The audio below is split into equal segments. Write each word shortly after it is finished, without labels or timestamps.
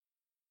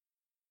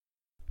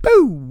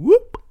Boo!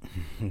 Whoop!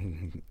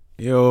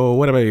 Yo,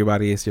 what up,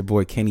 everybody? It's your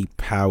boy Kenny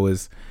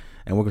Powers,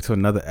 and welcome to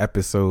another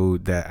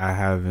episode that I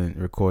haven't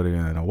recorded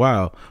in a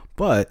while.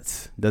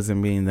 But doesn't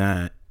mean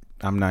that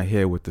I'm not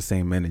here with the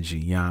same energy.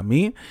 You know what I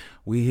mean?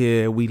 We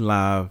here, we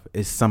live.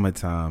 It's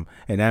summertime,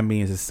 and that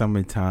means it's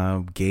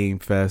summertime game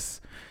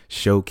fest,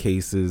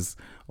 showcases,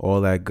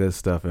 all that good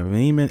stuff. And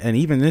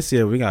even this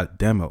year we got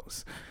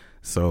demos,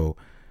 so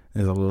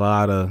there's a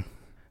lot of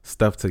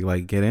stuff to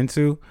like get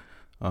into.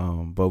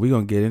 But we're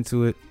gonna get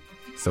into it.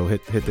 So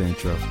hit the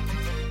intro.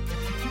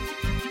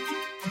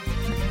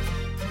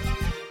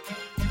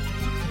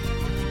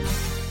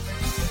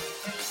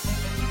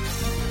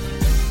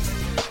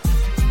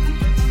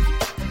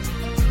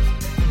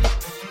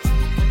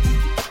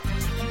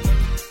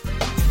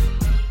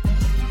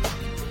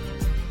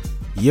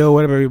 Yo,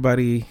 what up,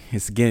 everybody?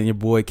 It's again your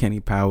boy Kenny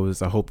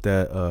Powers. I hope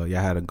that y'all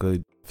had a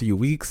good few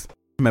weeks.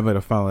 Remember to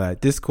follow that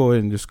Discord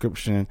in the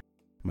description,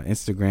 my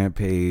Instagram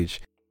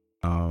page,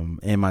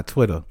 and my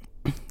Twitter.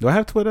 Do I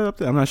have Twitter up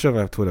there? I'm not sure if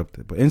I have Twitter up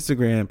there, but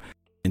Instagram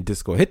and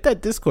Discord. Hit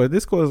that Discord.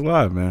 Discord is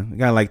live, man. We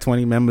got like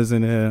 20 members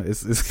in there.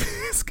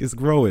 It's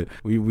growing.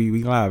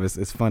 We live.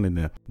 It's fun in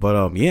there.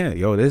 But yeah,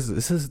 yo, this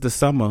is the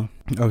summer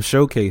of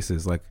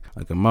showcases, like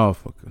a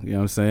motherfucker. You know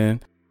what I'm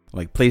saying?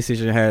 Like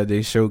PlayStation had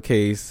their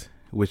showcase,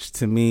 which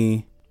to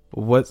me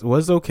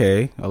was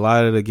okay. A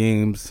lot of the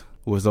games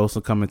was also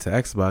coming to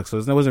Xbox, so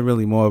it wasn't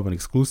really more of an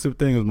exclusive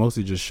thing. It was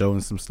mostly just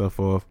showing some stuff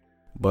off.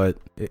 But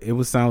it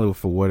was solid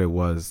for what it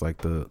was.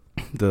 Like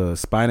the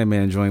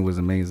Spider-Man joint was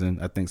amazing.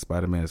 I think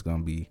Spider-Man is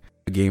gonna be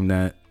a game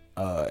that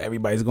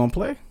everybody's gonna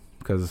play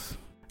because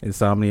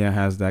Insomnia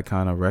has that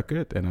kind of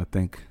record, and I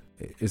think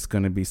it's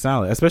gonna be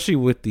solid, especially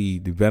with the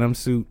Venom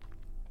suit.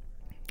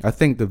 I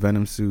think the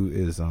Venom suit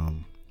is I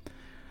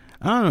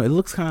don't know. It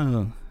looks kind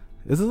of.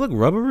 Does it look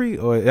rubbery?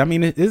 Or I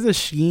mean, it is a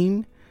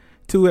sheen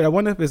to it. I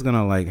wonder if it's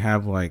gonna like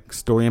have like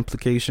story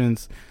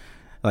implications,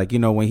 like, you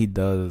know, when he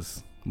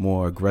does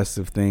more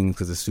aggressive things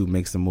because the suit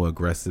makes him more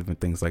aggressive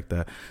and things like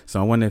that. So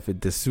I wonder if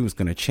the suit's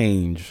gonna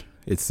change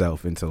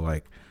itself into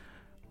like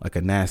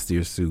a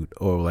nastier suit,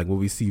 or like will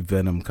we see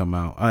Venom come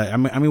out? I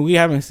mean we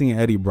haven't seen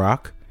Eddie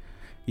Brock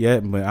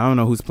yet, but I don't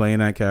know who's playing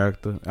that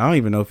character. I don't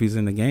even know if he's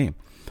in the game,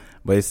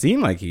 but it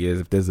seemed like he is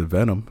if there's a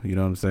Venom. You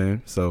know what I'm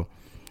saying? So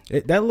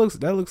that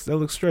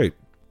looks straight.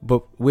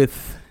 But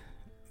with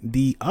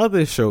the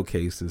other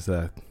showcases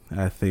that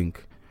I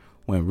think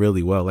went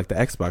really well, like the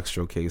Xbox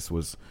showcase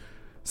was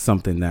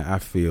something that I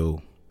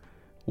feel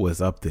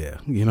was up there,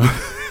 you know.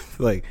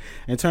 Like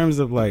in terms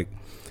of like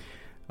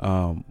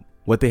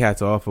what they had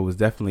to offer was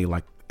definitely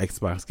like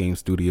Xbox game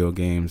studio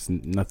games.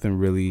 Nothing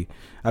really,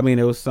 I mean,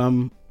 there was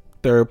some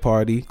third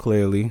party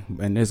clearly,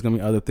 and there's gonna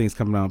be other things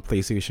coming out on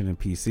PlayStation and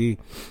PC,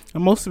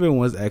 and most of it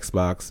was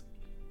Xbox.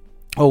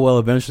 Oh, well,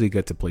 eventually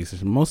get to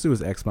PlayStation. Mostly it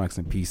was Xbox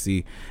and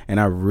PC, and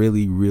I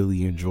really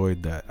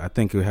enjoyed that. I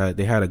think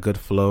they had a good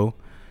flow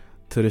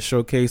to the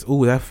showcase.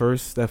 Ooh, that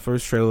first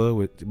trailer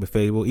with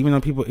Fable.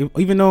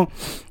 Even though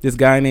this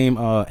guy named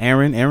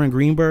Aaron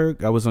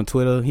Greenberg, I was on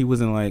Twitter. He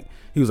was like,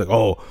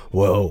 oh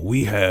well,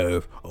 we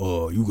have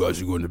you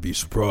guys are going to be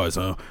surprised,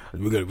 huh?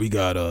 We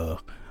got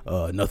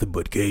nothing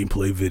but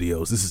gameplay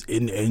videos. This is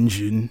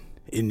in-engine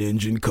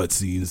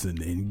cutscenes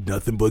and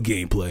nothing but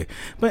gameplay.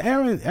 But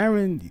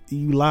Aaron,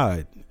 you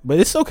lied. But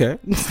it's okay.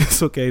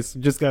 It's okay. So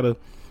just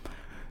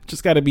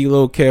gotta be a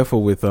little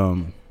careful with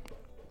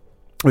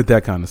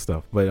that kind of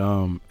stuff. But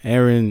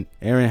Aaron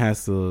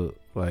has to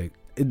like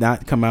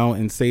not come out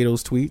and say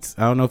those tweets.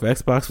 I don't know if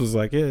Xbox was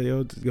like, yeah,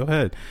 yo, go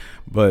ahead.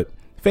 But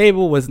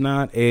Fable was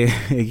not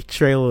a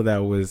trailer that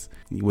was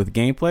with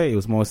gameplay. It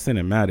was more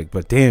cinematic.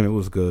 But damn, it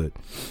was good.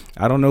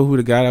 I don't know who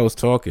the guy that was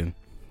talking,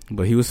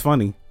 but he was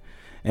funny.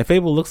 And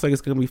Fable looks like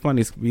it's going to be fun.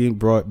 It's being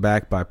brought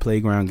back by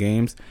Playground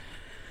Games.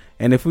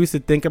 And if we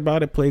should think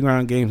about it,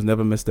 Playground Games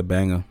never missed a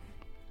banger.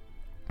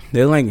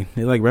 They're like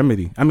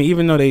Remedy. I mean,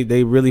 even though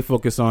they really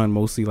focus on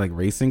mostly like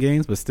racing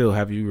games, but still,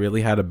 have you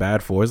really had a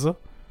bad Forza?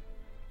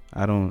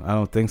 I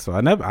don't think so.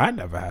 I never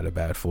had a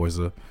bad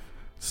Forza.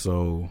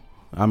 So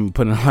I'm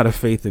putting a lot of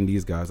faith in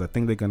these guys. I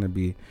think they're going to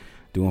be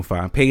doing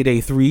fine. Payday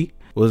 3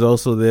 was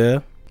also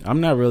there. I'm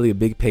not really a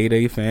big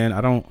Payday fan. I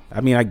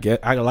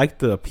like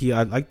the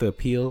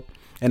appeal.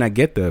 And I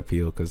get the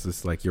appeal because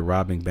it's like you're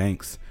robbing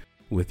banks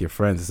with your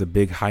friends. It's a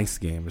big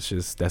heist game. It's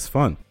just, that's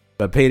fun.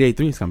 But Payday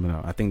 3 is coming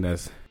out. I think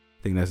that's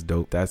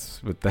dope.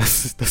 That's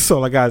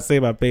all I gotta say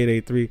about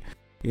Payday 3.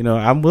 You know,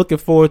 I'm looking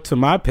forward to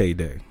my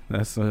payday.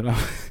 That's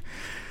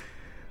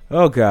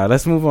oh god.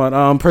 Let's move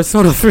on.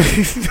 Persona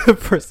 3.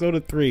 Persona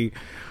 3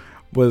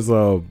 was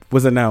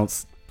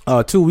announced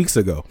 2 weeks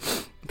ago.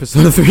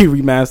 Persona 3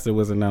 Remastered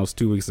was announced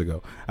 2 weeks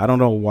ago. I don't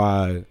know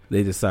why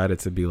they decided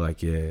to be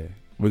like, yeah,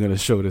 we're going to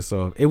show this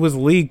off. It was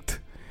leaked.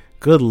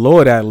 Good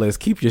Lord, Atlas,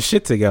 keep your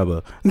shit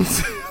together.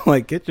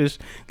 Like, get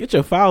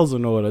your files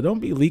in order. Don't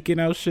be leaking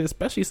out shit,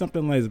 especially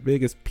something like as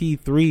big as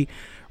P3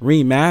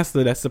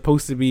 Remaster that's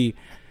supposed to be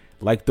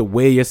like the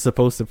way you're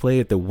supposed to play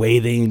it, the way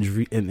they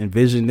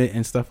envisioned it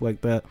and stuff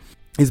like that.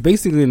 It's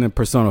basically in the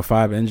Persona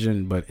 5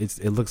 engine, but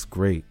it looks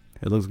great.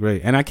 It looks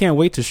great, and I can't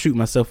wait to shoot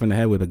myself in the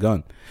head with a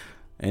gun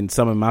and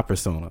summon my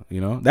persona.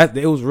 You know, that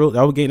it was real.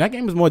 That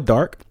game is more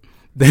dark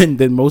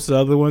than most of the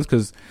other ones,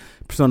 because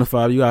Persona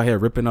 5, you out here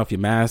ripping off your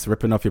mask,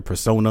 ripping off your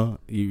persona,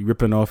 you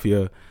ripping off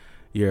your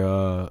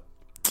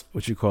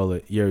what you call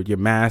it, your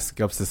mask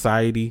of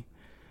society,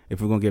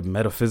 if we're gonna get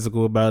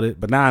metaphysical about it.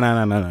 But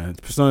nah.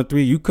 Persona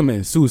 3, you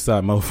committing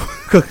suicide,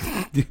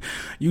 motherfucker.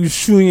 You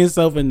shooting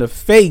yourself in the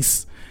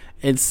face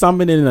and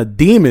summoning a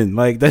demon.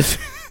 Like that's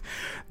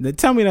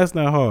tell me that's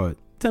not hard.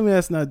 Tell me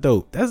that's not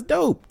dope. That's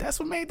dope. That's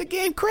what made the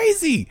game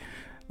crazy.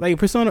 Like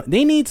Persona,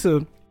 they need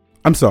to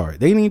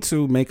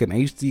make an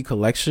HD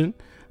collection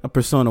of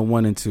Persona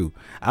 1 and 2.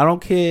 I don't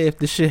care if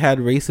this shit had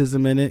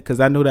racism in it, because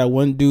I know that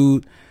one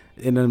dude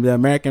in the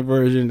American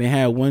version, they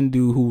had one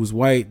dude who was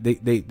white.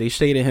 They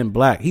shaded him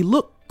black. He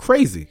looked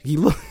crazy. He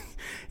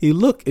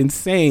looked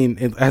insane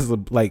as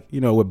with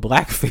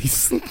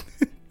blackface.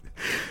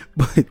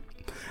 But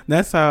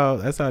that's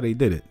how they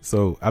did it.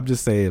 So I'm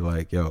just saying,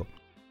 like, yo,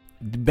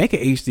 make an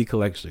HD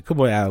collection.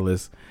 Come on,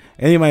 Atlas.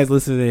 Anybody's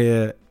listening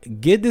here,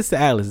 get this to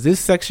Atlas. This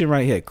section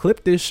right here,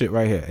 clip this shit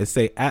right here and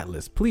say,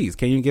 Atlas, please,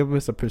 can you give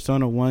us a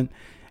Persona 1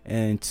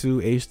 and 2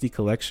 HD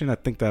collection? I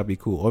think that'd be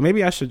cool. Or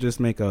maybe I should just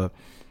make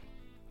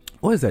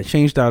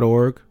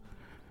change.org,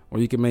 or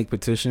you can make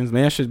petitions.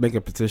 Maybe I should make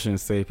a petition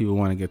and say if people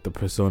want to get the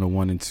Persona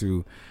 1 and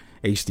 2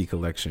 HD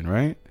collection,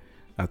 right?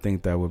 I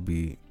think that would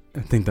be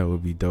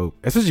dope,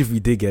 especially if we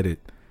did get it.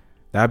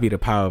 That'd be the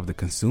power of the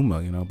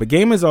consumer, you know. But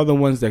gamers are the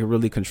ones that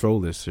really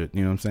control this shit,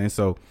 you know what I'm saying?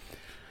 So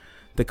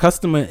the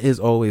customer is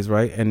always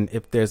right, and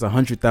if there's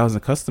 100,000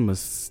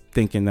 customers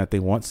thinking that they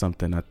want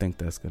something, I think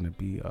that's gonna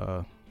be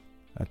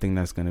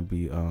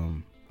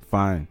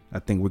fine. I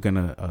think we're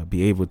gonna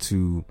be able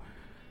to,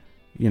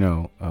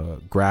 I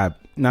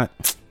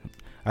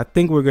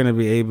think we're gonna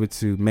be able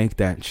to make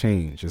that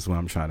change. Is what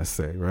I'm trying to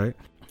say, right?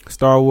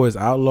 Star Wars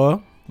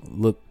Outlaw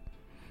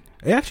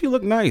actually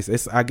looked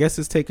nice. I guess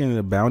it's taking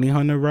the bounty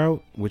hunter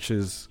route, which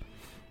is,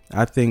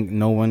 I think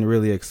no one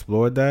really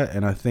explored that,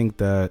 and I think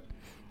that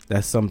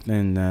that's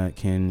something that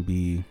can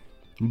be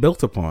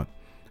built upon.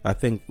 I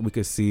think we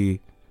can see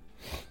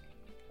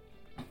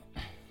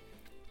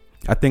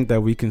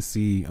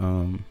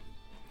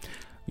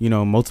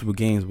multiple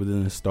games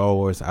within the Star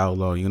Wars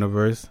Outlaw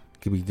universe.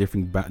 It could be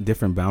different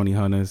bounty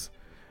hunters,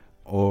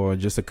 or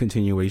just a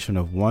continuation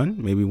of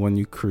one. Maybe one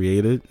you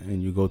created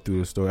and you go through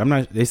the story.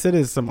 They said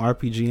there's some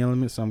RPG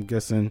elements, so I'm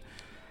guessing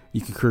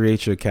you can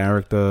create your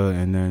character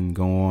and then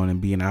go on and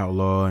be an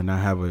outlaw and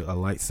not have a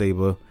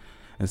lightsaber.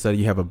 Instead,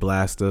 you have a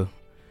blaster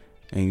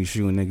and you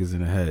shooting niggas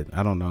in the head.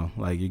 I don't know.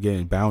 Like, you're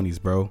getting bounties,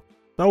 bro.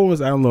 Star Wars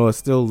Outlaw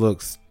still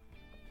looks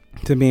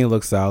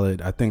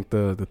solid. I think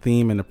the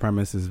theme and the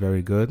premise is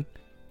very good.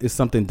 It's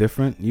something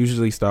different.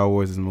 Usually Star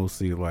Wars is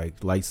mostly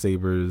like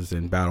lightsabers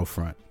and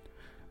Battlefront,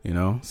 you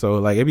know? So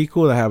like, it'd be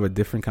cool to have a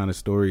different kind of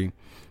story.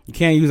 You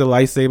can't use a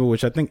lightsaber,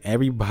 which I think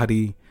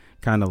everybody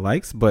kind of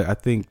likes, but I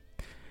think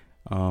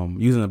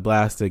using a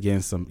blaster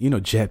against some,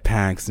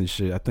 jetpacks and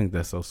shit, I think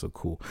that's also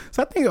cool.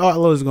 So I think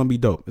Outlaw is gonna be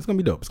dope. It's gonna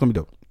be dope.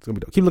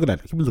 Keep looking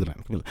at it.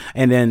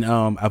 And then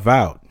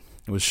Avowed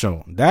was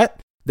shown.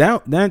 That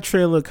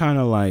trailer kind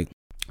of like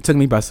took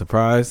me by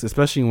surprise,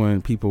 especially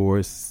when people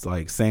were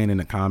like saying in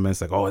the comments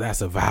like, "Oh,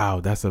 that's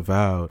Avowed,"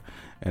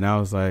 and I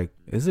was like,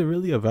 "Is it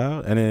really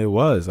Avowed?" And it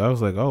was. I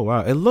was like, "Oh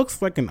wow, it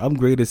looks like an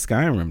upgraded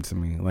Skyrim to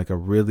me, like a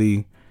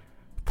really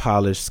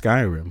polished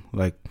Skyrim.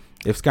 Like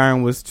if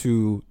Skyrim was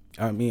to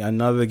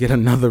get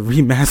another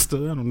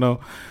remaster, I don't know,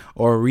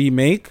 or a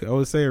remake. I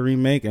would say a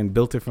remake and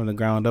built it from the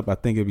ground up. I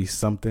think it'd be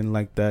something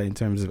like that in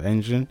terms of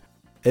engine.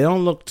 It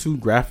don't look too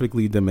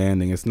graphically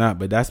demanding. It's not,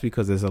 but that's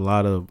because there's a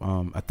lot of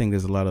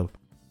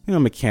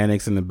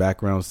mechanics in the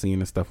background scene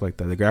and stuff like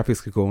that. The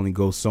graphics could only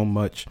go so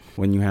much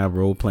when you have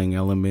role playing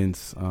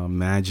elements,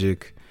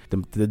 magic. The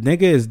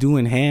nigga is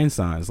doing hand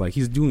signs, like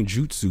he's doing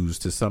jutsus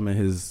to summon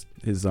his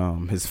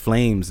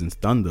flames and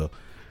thunder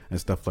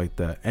and stuff like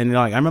that. And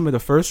like I remember the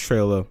first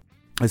trailer,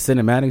 a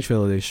cinematic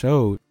trailer they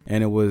showed,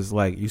 and it was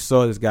like you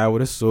saw this guy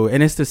with a sword,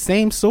 and it's the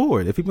same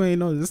sword. If people ain't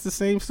know, it's the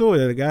same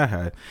sword that the guy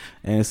had.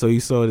 And so you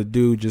saw the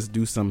dude just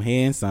do some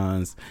hand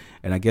signs,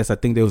 and I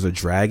think there was a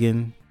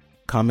dragon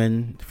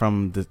coming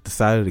from the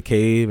side of the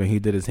cave, and he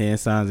did his hand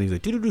signs, and he's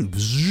like,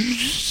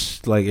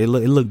 like it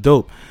looked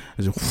dope.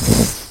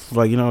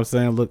 Like, you know what I'm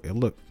saying? It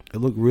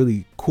looked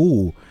really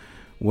cool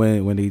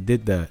when they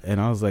did that, and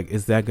I was like,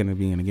 is that gonna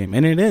be in the game?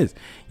 And it is.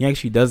 He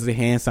actually does the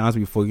hand signs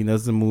before he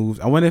does the moves.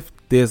 I wonder if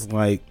there's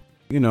like,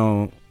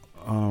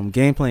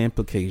 gameplay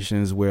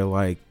implications where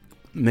like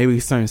maybe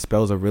certain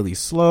spells are really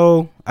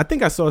slow. I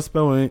think I saw a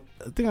spell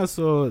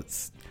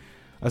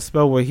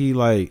where he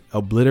like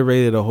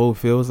obliterated a whole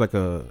field, like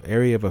a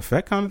area of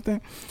effect kind of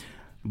thing.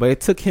 But it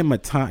took him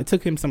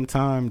some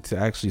time to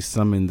actually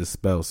summon the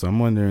spell. So I'm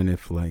wondering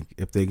if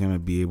they're gonna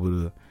be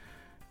able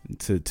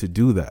to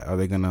do that. Are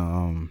they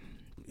gonna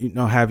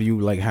have you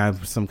like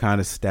have some kind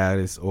of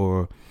status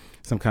or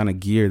some kind of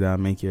gear that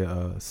make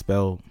your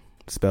spells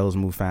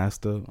move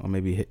faster, or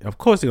maybe of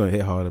course they're gonna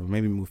hit harder, but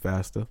maybe move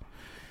faster.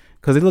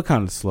 because they look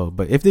kind of slow.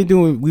 But if they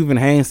do weaving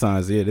hand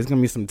signs, yeah, there's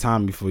gonna be some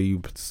time before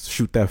you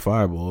shoot that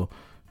fireball.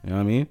 You know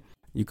what I mean?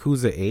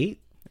 Yakuza 8.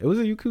 It was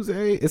a Yakuza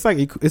 8. It's like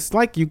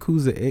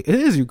Yakuza 8. It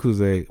is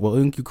Yakuza 8. Well,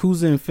 in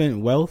Yakuza Infinite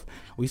Wealth,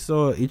 we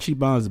saw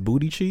Ichiban's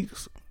booty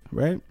cheeks,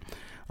 right?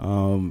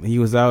 He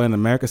was out in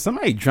America.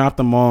 Somebody dropped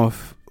him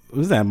off.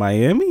 Was that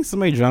Miami?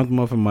 Somebody dropped him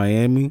off in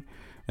Miami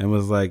and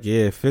was like,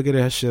 yeah, figure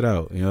that shit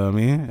out. You know what I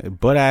mean?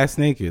 Butt ass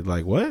naked.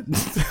 Like, what?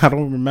 I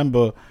don't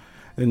remember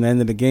in the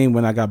end of the game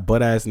when I got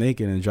butt ass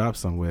naked and dropped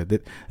somewhere.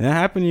 Did that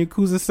happen in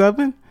Yakuza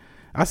 7?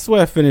 I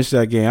swear I finished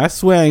that game. I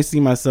swear I ain't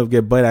seen myself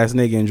get butt ass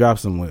naked and drop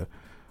somewhere.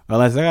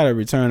 Unless I gotta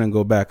return and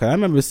go back. I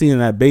remember seeing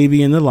that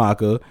baby in the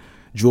locker,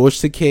 George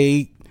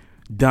Takei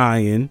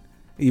dying,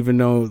 even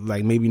though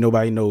like maybe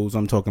nobody knows what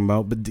I'm talking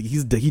about, but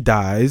he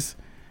dies,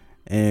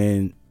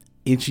 and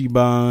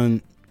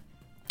Ichiban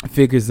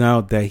figures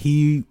out that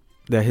his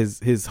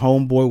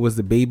homeboy was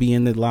the baby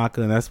in the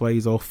locker, and that's why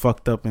he's all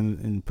fucked up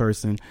in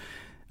person.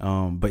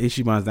 But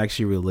Ichiban's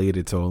actually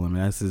related to him, and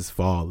that's his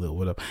father or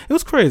whatever. It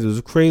was crazy. It was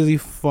a crazy,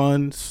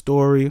 fun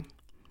story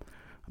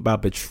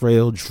about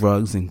betrayal,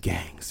 drugs, and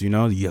gangs. You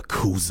know, the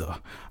Yakuza. You know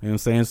what I'm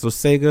saying? So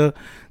Sega,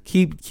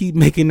 keep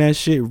making that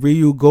shit.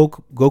 Ryu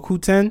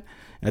Goku 10.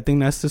 I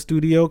think that's the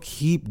studio.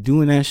 Keep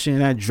doing that shit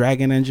in that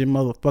Dragon Engine,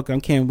 motherfucker. I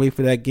can't wait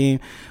for that game.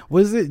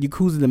 What is it?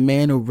 Yakuza, the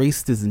man who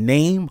erased his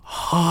name.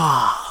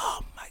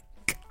 Oh my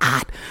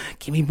god!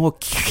 Give me more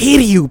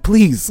Kiryu,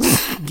 please.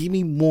 Give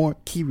me more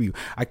Kiryu.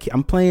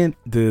 I'm playing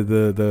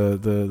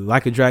the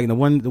Like a Dragon, the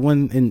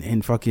one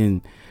in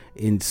fucking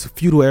in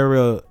feudal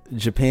era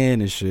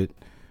Japan and shit,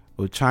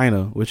 or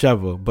China,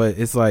 whichever. But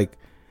it's like,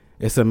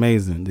 it's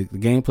amazing. The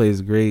gameplay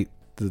is great.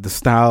 The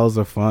styles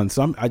are fun.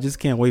 So I just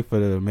can't wait for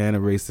the man to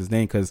erase his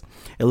name, because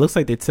it looks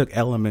like they took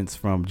elements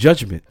from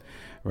Judgment,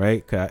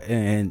 right,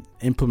 and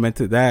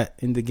implemented that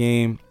in the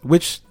game,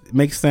 which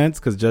makes sense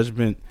because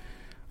Judgment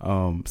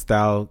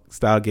style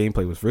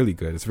gameplay was really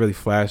good. It's really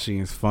flashy.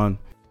 It's fun.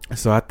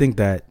 So I think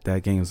that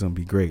game is gonna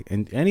be great.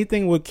 And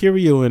anything with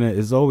Kiryu in it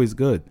is always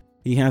good.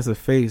 He has a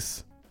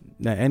face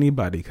that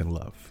anybody can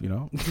love, you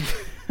know.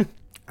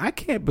 I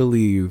can't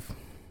believe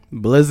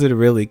Blizzard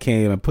really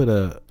came and put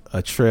a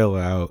trailer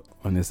out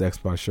on this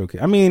Xbox showcase.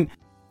 I mean,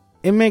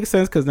 it makes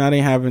sense because now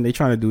they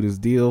trying to do this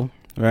deal,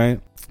 right?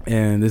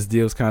 And this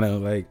deal's kind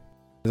of like,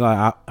 there's a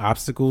lot of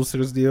obstacles to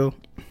this deal.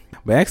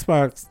 But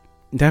Xbox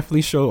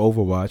definitely showed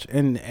Overwatch,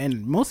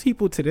 and most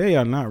people today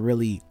are not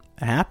really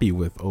happy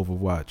with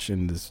Overwatch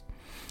in this,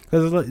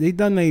 because they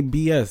done a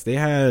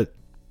BS.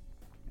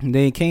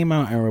 They came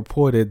out and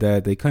reported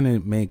that they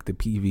couldn't make the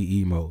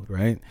PvE mode,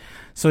 right?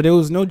 So there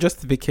was no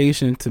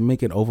justification to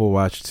make it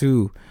Overwatch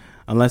 2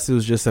 unless it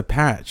was just a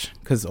patch,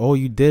 because all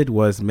you did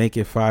was make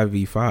it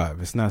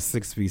 5v5. It's not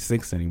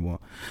 6v6 anymore.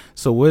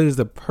 So what is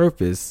the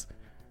purpose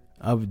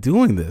of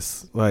doing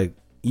this? Like,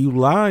 you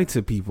lie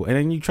to people, and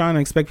then you trying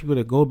to expect people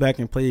to go back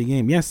and play the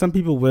game. Yeah, some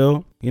people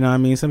will, you know what I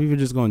mean? Some people are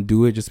just going to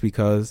do it just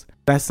because.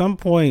 At some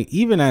point,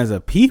 even as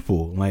a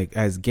people, like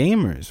as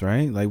gamers,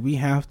 right? Like, we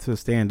have to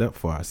stand up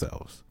for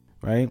ourselves,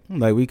 right?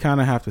 Like, we kind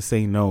of have to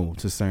say no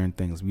to certain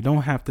things. We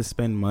don't have to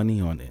spend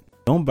money on it.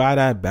 Don't buy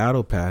that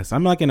battle pass.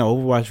 I'm like in an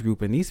Overwatch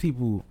group, and these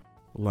people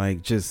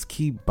like just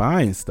keep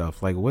buying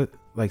stuff. Like, what?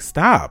 Like,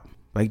 stop.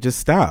 Like, just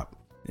stop.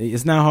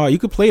 It's not hard. You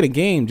could play the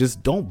game,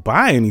 just don't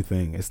buy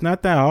anything. It's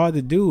not that hard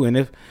to do. And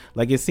if,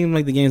 like, it seems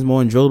like the game's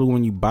more enjoyable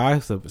when you buy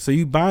stuff. So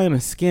you buying a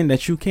skin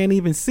that you can't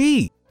even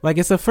see. Like,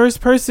 it's a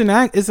first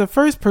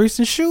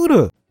person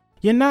shooter.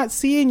 You're not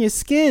seeing your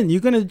skin.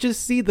 You're gonna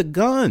just see the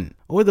gun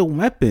or the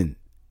weapon.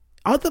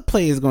 Other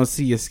players gonna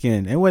see your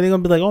skin, and when they're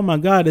gonna be like, oh my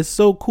god, it's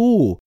so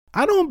cool.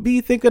 I don't be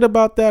thinking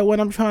about that when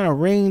I'm trying to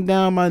rain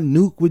down my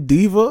nuke with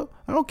Diva.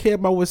 I don't care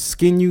about what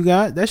skin you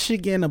got. That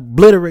shit getting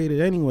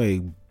obliterated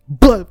anyway.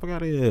 But fuck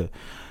out of here.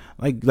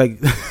 Like like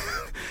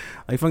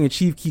fucking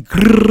Chief Key,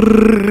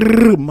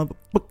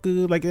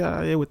 motherfucker. Like, get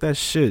out of here with that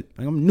shit.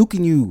 Like, I'm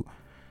nuking you.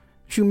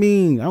 What you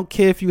mean? I don't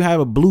care if you have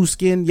a blue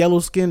skin, yellow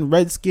skin,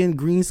 red skin,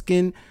 green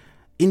skin,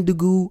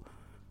 indigo,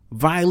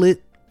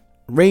 violet,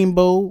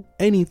 rainbow,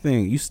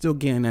 anything. You still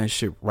getting that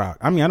shit rock.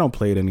 I mean, I don't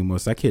play it anymore,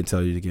 so I can't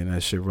tell you to get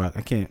that shit rock.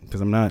 I can't, because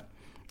I'm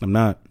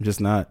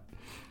just not.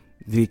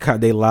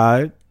 They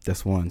lied.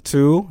 That's one.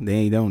 Two,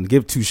 they don't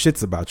give two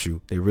shits about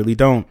you. They really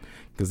don't.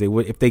 Because they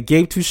would, if they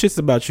gave two shits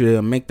about you,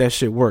 they'll make that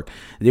shit work.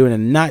 They would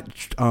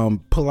not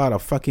pull out a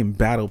fucking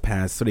battle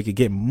pass so they could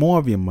get more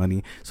of your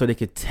money, so they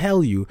could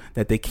tell you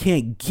that they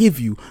can't give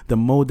you the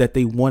mode that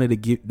they wanted to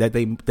give, that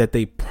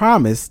they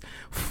promised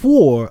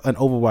for an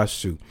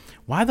Overwatch 2.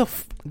 Why the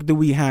fuck do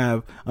we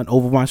have an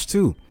Overwatch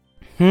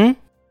 2?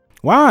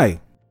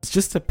 Why? It's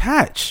just a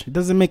patch. It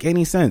doesn't make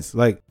any sense.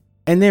 Like,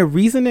 and their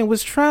reasoning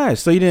was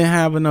trash. So you didn't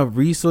have enough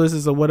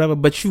resources or whatever,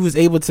 but you was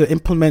able to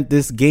implement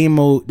this game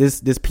mode,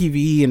 this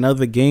PvE and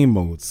other game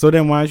modes. So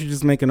then why don't you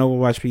just make an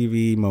Overwatch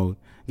PvE mode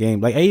game?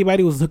 Like,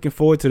 everybody was looking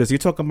forward to this. You're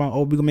talking about,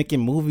 oh, we're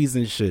making movies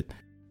and shit.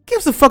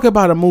 Gives a fuck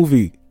about a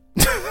movie.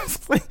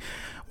 It's like,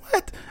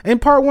 what?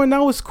 And part one, that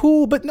was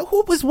cool, but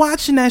who was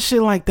watching that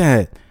shit like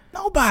that?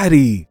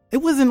 Nobody. It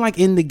wasn't like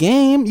in the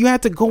game. You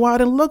had to go out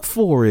and look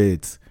for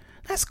it.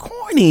 That's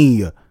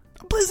corny.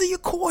 Blizzard, you're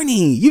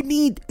corny. You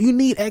need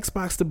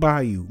Xbox to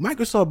buy you.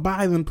 Microsoft,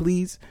 buy them,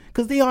 please,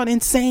 because they are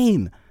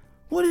insane.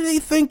 What are they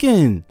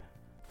thinking?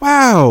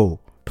 Wow.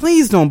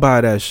 Please don't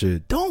buy that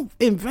shit. Don't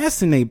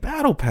invest in a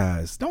battle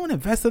pass. Don't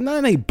invest in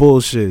none of that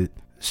bullshit.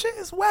 Shit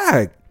is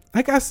whack.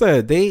 Like I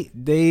said,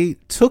 they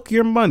took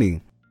your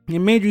money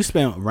and made you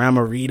spend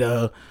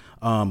Ramarita,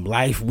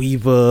 Life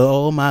Weaver,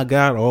 oh my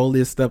god, all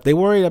this stuff. They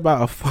worried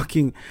about a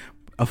fucking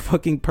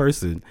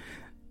person.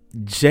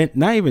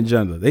 Not even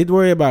gender. They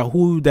worry about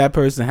who that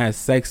person has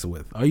sex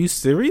with. Are you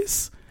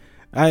serious?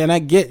 And I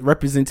get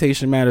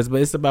representation matters,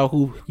 but it's about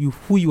who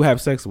you have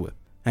sex with.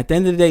 At the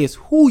end of the day, it's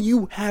who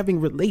you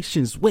having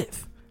relations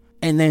with.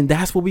 And then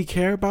that's what we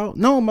care about?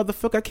 No,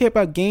 motherfucker, I care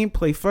about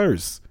gameplay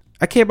first.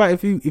 I care about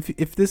if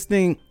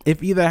anything,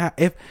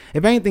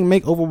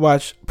 make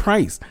Overwatch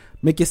price.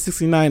 Make it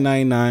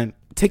 $69.99.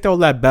 Take all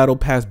that battle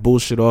pass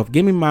bullshit off.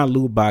 Give me my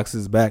loot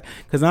boxes back.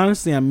 Because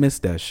honestly, I miss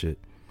that shit.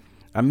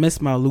 I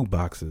miss my loot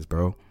boxes,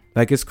 bro.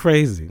 Like, it's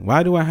crazy.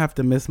 Why do I have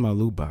to miss my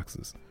loot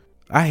boxes?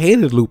 I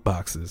hated loot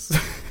boxes.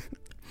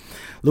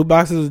 Loot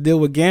boxes deal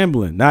with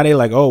gambling. Now they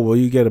like, oh, well,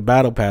 you get a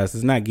battle pass.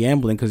 It's not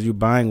gambling because you're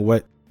buying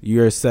what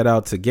you're set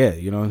out to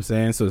get. You know what I'm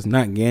saying? So it's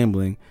not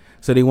gambling.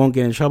 So they won't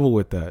get in trouble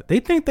with that. They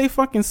think they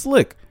fucking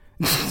slick.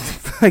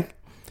 Like,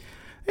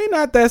 they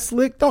not that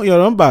slick.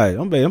 Don't buy it.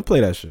 Don't play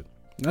that shit.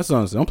 That's what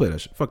I'm saying. Don't play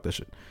that shit. Fuck that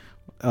shit.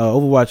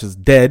 Overwatch is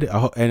dead.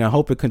 And I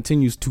hope it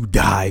continues to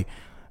die.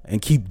 And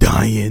keep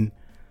dying,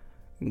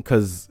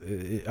 because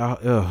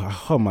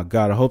oh my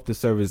god, I hope the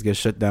servers get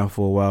shut down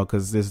for a while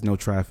because there's no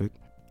traffic.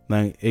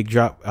 Like, it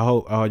dropped.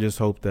 I just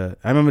hope that.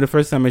 I remember the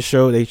first time it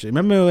showed.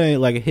 Remember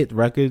when it hit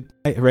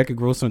record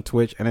gross on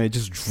Twitch, and it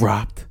just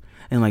dropped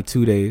in like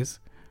 2 days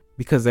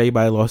because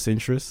everybody lost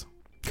interest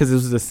because it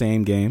was the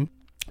same game,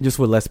 just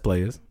with less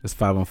players. It's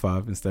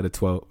 5-on-5 instead of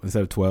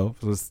 12.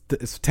 So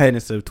it's 10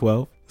 instead of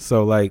 12.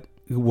 So like,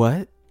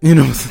 what? You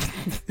know.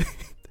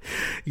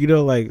 You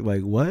know, like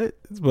what?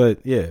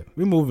 But yeah,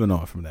 we're moving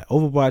on from that.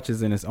 Overwatch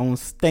is in its own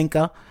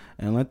stinker,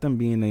 and let them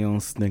be in their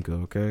own stinker,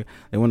 okay?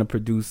 They want to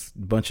produce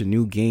a bunch of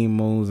new game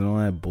modes and all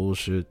that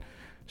bullshit.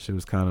 Shit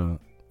was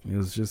it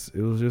was just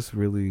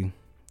really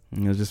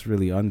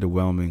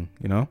underwhelming,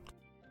 you know?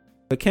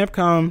 But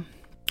Capcom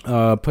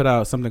put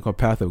out something called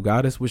Path of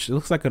Goddess, which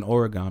looks like an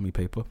origami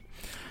paper.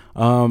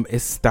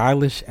 It's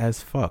stylish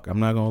as fuck.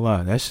 I'm not gonna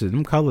lie. That shit,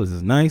 them colors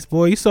is nice,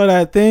 boy. You saw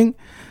that thing?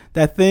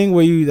 That thing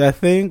where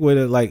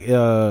it like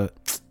I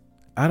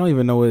don't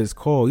even know what it's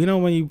called. You know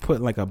when you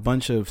put like a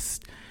bunch of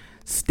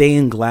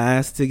stained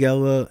glass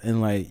together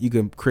and like you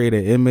can create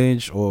an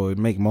image or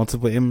make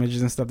multiple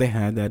images and stuff. They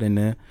had that in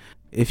there.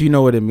 If you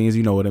know what it means,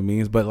 you know what it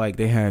means. But like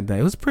they had that.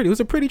 It was pretty. It was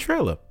a pretty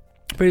trailer.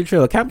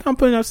 Capcom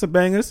putting up some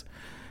bangers.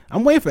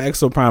 I'm waiting for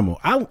Exo Primal.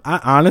 I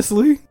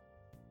honestly,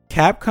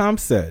 Capcom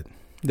said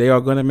they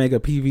are going to make a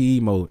PvE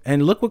mode.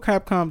 And look what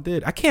Capcom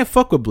did. I can't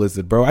fuck with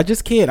Blizzard, bro. I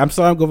just can't. I'm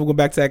sorry, I'm going to go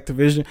back to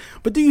Activision.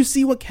 But do you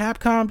see what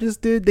Capcom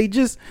just did?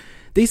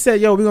 They said,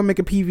 yo, we're going to make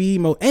a PvE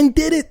mode. And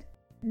did it.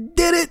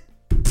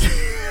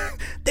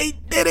 They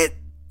did it.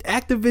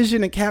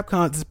 Activision and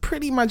Capcom is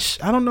pretty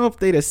much, I don't know if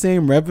they the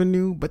same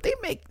revenue, but they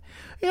make,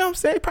 you know what I'm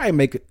saying? They probably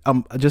make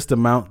just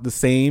amount the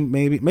same.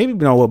 Maybe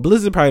no. Well,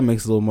 Blizzard probably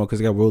makes a little more because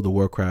they got World of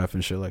Warcraft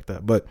and shit like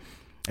that. But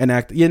the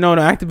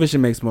Activision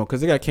makes more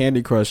because they got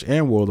Candy Crush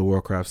and World of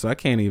Warcraft, so I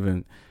can't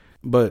even.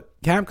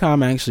 But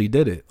Capcom actually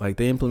did it. Like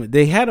they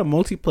had a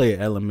multiplayer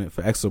element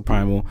for Exo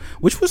Primal,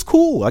 which was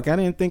cool. Like I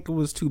didn't think it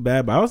was too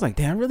bad, but I was like,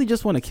 damn, I really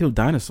just want to kill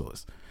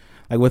dinosaurs,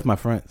 like with my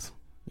friends,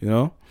 you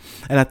know.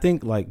 And I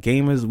think like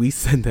gamers, we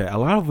said that. A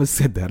lot of us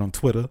said that on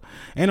Twitter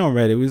and on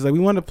Reddit. We was like, we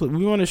want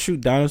to shoot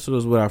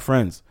dinosaurs with our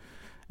friends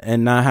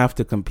and not have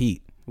to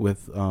compete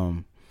with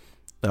the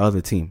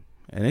other team.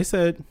 And they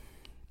said,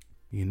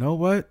 you know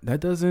what? That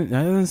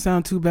doesn't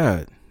sound too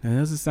bad.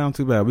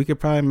 We could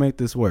probably make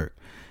this work.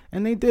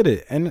 And they did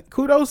it. And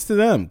kudos to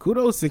them.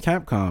 Kudos to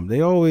Capcom.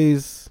 They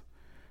always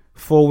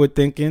forward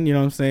thinking, you know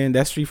what I'm saying?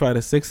 That Street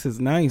Fighter 6 is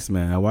nice,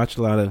 man. I watch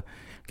a lot of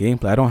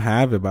gameplay. I don't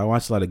have it, but I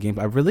watch a lot of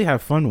gameplay. I really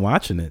have fun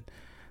watching it.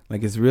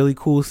 Like, it's really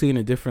cool seeing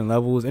the different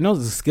levels. And there's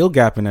a skill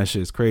gap in that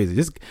shit. It's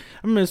crazy. I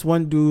remember this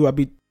one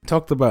dude,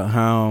 talked about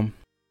how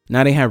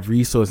now they have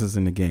resources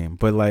in the game.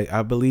 But, like,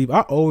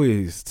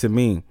 to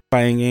me,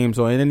 fighting games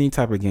or in any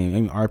type of game,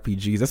 any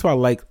RPGs, that's why I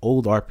like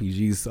old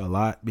RPGs a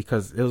lot,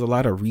 because there was a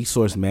lot of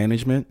resource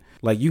management.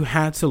 Like, you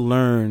had to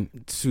learn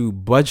to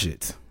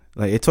budget.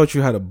 Like, it taught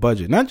you how to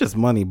budget. Not just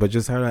money, but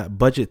just how to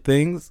budget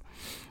things.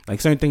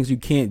 Like, certain things you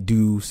can't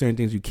do, certain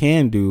things you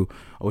can do,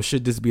 or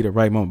should this be the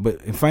right moment?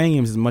 But in fighting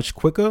games is much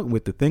quicker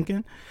with the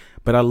thinking.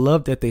 But I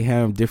love that they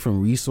have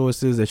different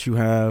resources that you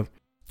have.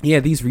 Yeah,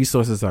 these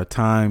resources are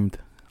timed,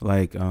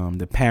 like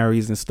the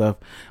parries and stuff.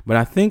 But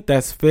I think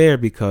that's fair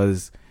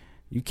because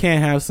you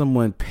can't have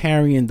someone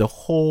parrying the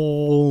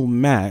whole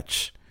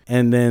match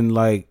and then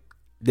like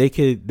they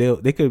could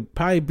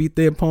probably beat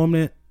their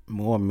opponent,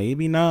 or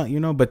maybe not, you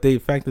know, but the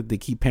fact that they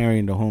keep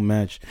parrying the whole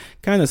match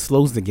kind of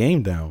slows the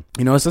game down.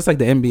 You know, it's just like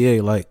the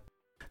NBA. Like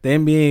the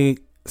NBA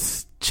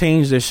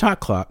changed their shot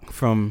clock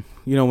from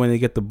when they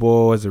get the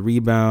ball as a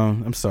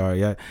rebound. I'm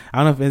sorry. I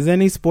don't know if there's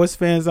any sports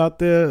fans out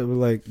there,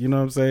 like, you know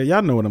what I'm saying?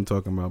 Y'all know what I'm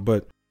talking about.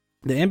 But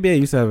the NBA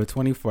used to have a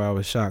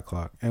 24-hour shot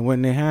clock. And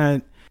when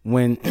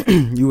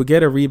you would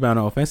get a rebound,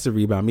 an offensive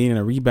rebound, meaning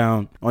a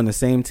rebound on the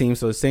same team.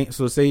 So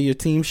say your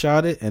team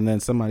shot it and then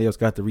somebody else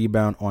got the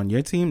rebound on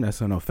your team.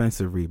 That's an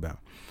offensive rebound.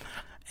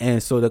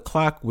 And so the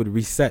clock would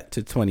reset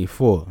to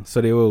 24.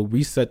 So they will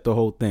reset the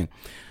whole thing.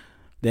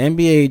 The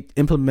NBA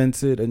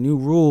implemented a new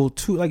rule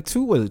 3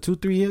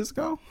 years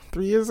ago?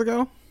 3 years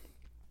ago?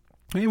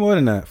 Maybe more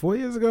than that. 4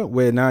 years ago?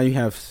 Where now you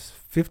have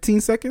 15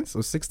 seconds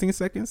or 16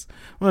 seconds?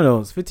 One of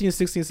those, 15 or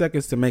 16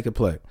 seconds to make a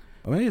play.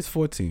 Or maybe it's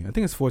 14. I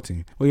think it's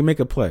 14. Well, you make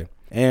a play.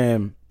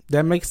 And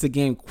that makes the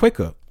game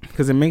quicker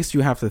because it makes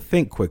you have to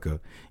think quicker.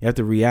 You have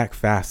to react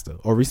faster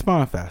or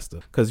respond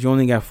faster because you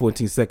only got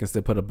 14 seconds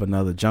to put up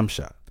another jump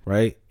shot,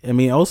 right? I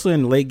mean, also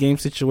in late game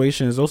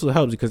situations, it also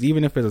helps because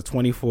even if it's a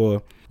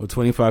 24 or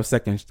 25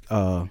 second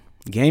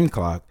game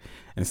clock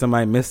and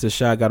somebody missed a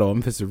shot, got an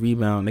offensive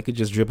rebound, they could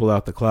just dribble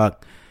out the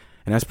clock,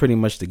 and that's pretty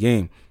much the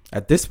game.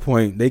 At this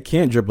point, they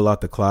can't dribble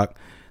out the clock.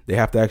 They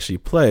have to actually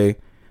play,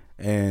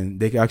 and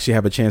they actually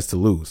have a chance to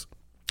lose.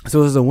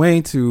 So there's a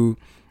way to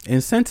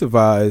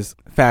incentivize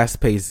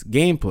fast-paced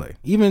gameplay,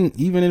 even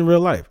in real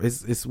life.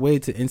 It's a way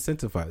to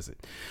incentivize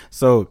it.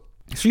 So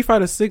Street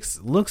Fighter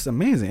 6 looks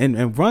amazing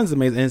and runs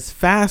amazing, and it's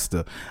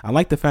faster. I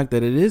like the fact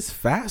that it is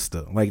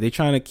faster. Like, they're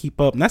trying to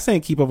keep up. Not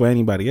saying keep up with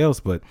anybody else,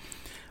 but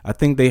I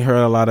think they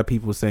heard a lot of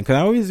people saying, because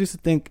I always used to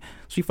think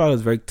Street Fighter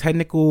is very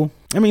technical.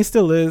 I mean, it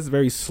still is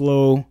very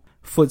slow.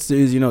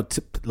 Footsies,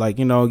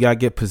 you gotta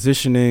get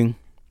positioning.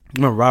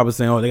 Remember Rob was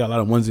saying, they got a lot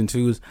of 1s and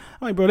 2s.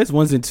 I'm like, bro, there's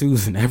 1s and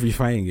 2s in every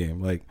fighting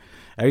game. Like,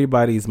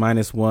 everybody's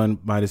 -1,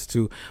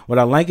 -2. What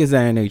I like is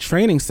that in a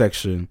training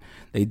section,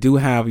 they do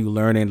have you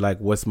learning like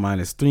what's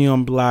 -3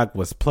 on block,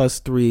 what's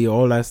 +3,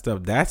 all that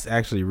stuff. That's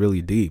actually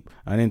really deep.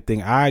 I didn't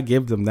think I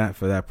give them that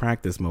for that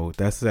practice mode.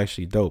 That's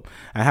actually dope.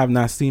 I have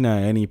not seen that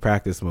in any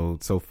practice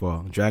mode so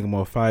far. Dragon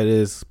Ball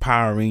FighterZ,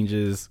 Power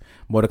Rangers,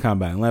 Mortal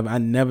Kombat 11. I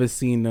never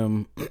seen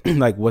them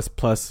like what's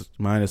 +-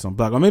 on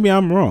block. Or maybe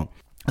I'm wrong,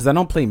 because I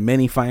don't play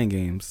many fighting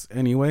games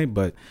anyway,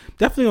 but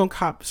definitely don't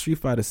cop Street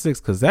Fighter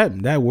 6 because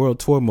that World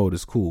Tour mode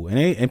is cool.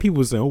 And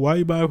people say, why are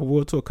you buying for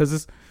World Tour? Because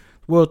it's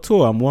World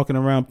Tour. I'm walking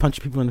around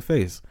punching people in the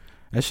face.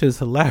 That shit is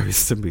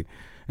hilarious to me.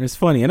 And it's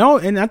funny. And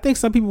I think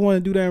some people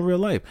want to do that in real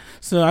life.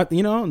 So,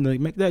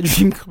 make that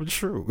dream come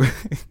true.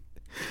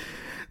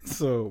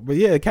 So, but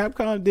yeah,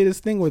 Capcom did its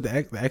thing with the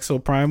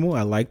Exo Primal.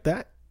 I like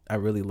that. I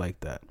really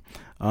like that.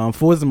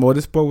 Forza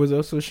Motorsport was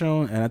also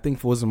shown, and I think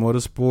Forza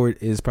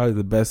Motorsport is probably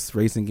the best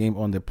racing game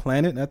on the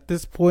planet at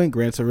this point.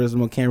 Gran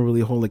Turismo can't really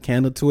hold a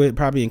candle to it,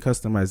 probably in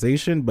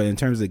customization, but in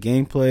terms of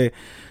gameplay,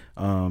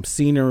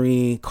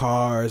 scenery,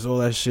 cars, all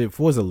that shit,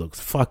 Forza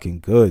looks fucking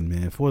good,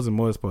 man. Forza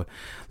Motorsport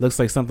looks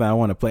like something I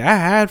want to play. I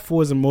had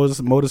Forza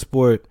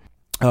Motorsport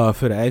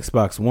for the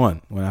Xbox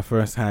One when I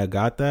first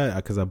got that,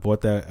 because I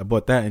bought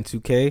that in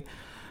 2K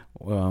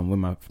with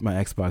my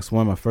Xbox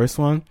One, my first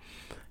one.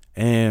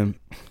 And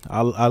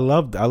I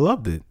loved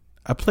it.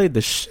 I played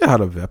the shit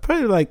out of it. I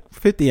played like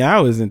 50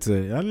 hours into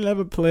it. I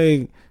never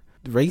played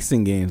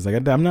racing games.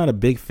 Like, I'm not a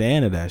big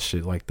fan of that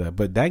shit like that.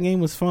 But that game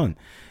was fun.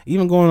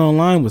 Even going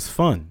online was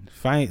fun.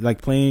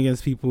 Playing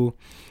against people.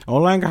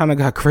 Online kind of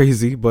got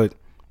crazy, but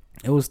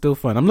it was still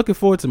fun. I'm looking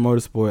forward to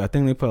Motorsport. I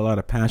think they put a lot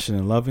of passion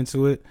and love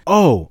into it.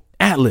 Oh,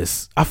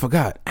 Atlas. I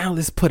forgot.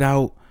 Atlas put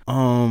out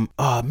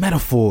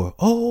Metaphor.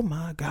 Oh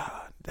my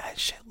God. That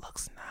shit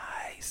looks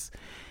nice.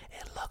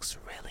 It looks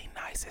really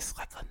nice. It's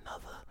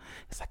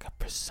like a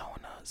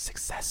Persona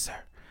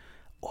successor,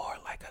 or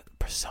like a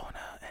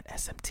Persona and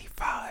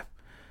SMT5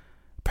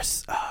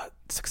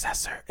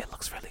 successor. It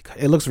looks really good.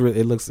 It looks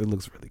really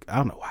good. I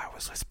don't know why I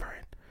was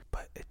whispering,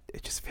 but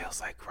it just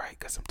feels like right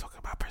because I'm talking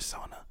about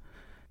Persona.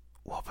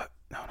 Well, but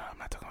no, I'm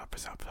not talking about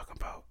Persona. I'm talking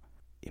about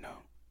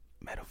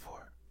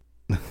Metaphor.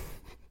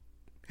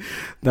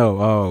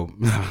 No,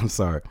 I'm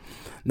sorry.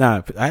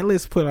 Nah,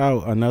 Atlas put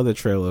out another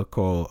trailer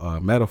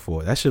called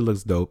Metaphor. That shit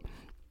looks dope.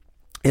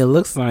 It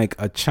looks like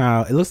a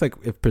child. It looks like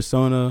if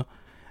Persona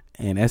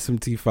and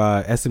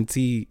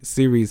SMT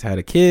series had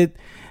a kid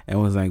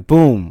and was like,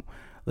 boom,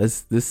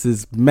 this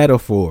is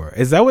Metaphor.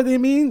 Is that what they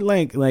mean?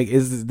 Like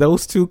is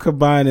those two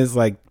combined is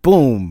like,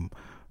 boom,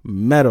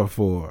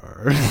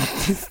 Metaphor.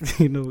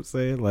 You know what I'm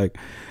saying? Like,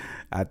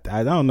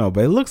 I don't know,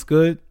 but it looks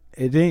good.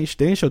 They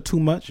didn't show too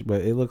much,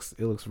 but it looks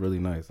really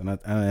nice,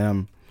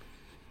 and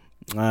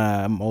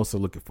I'm also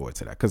looking forward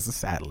to that because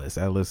it's Atlas.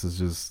 Atlas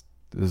is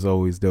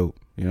always dope.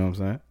 You know what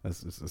I'm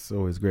saying? It's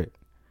always great.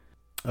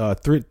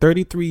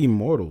 33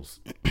 Immortals.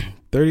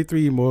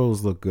 33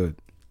 Immortals look good.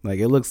 Like,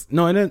 it looks,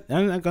 no, I'm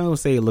not gonna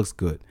say it looks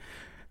good.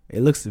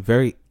 It looks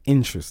very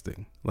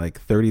interesting.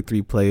 Like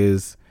 33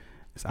 players.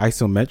 It's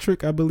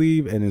isometric, I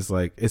believe, and it's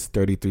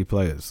 33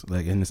 players.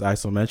 Like, and it's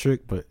isometric,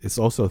 but it's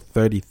also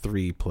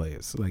 33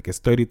 players. Like, it's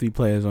 33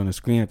 players on the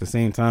screen at the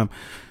same time,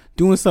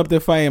 doing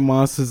something, fighting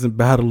monsters and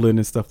battling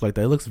and stuff like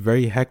that. It looks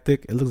very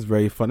hectic. It looks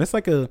very fun. It's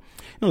like like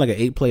an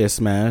 8-player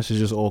Smash.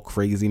 It's just all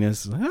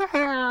craziness.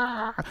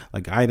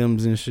 like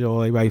items and shit,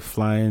 all everybody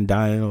flying,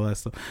 dying, all that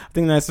stuff. I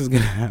think that's just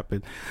gonna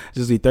happen.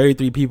 Just see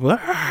 33 people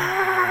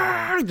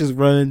just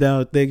running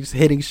down things, just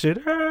hitting shit,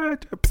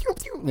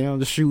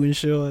 just shooting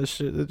shit, all that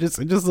shit. It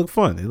just looks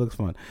fun. It looks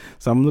fun.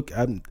 So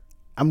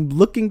I'm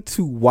looking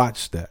to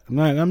watch that. I'm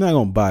not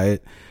gonna buy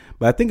it,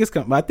 but I think it's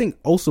coming. I think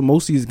also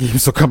most of these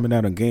games are coming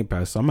out on Game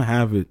Pass, so I'm gonna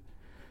have it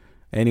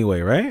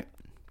anyway, right?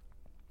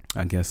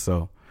 I guess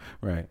so,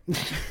 right?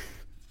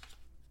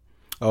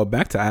 Oh,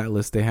 back to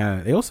Atlas.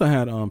 They also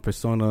had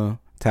Persona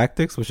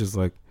Tactics, which is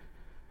like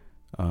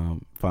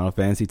Final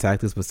Fantasy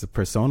Tactics, but it's a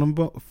Persona,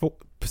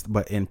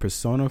 but in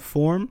Persona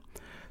form.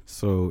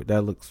 So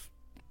that looks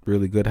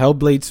really good.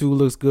 Hellblade 2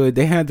 looks good.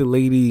 They had the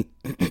lady.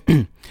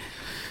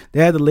 They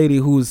had the lady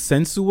who's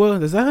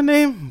Sensua. Is that her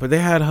name? But they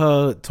had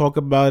her talk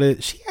about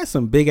it. She had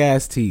some big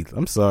ass teeth.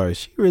 I'm sorry.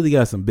 She really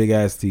got some big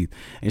ass teeth.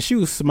 And she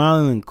was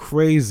smiling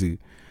crazy.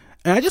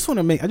 And I just want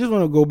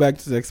to go back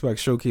to the Xbox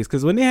Showcase.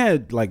 Because when they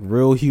had like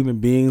real human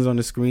beings on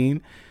the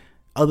screen,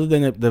 other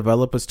than the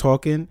developers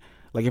talking,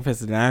 like if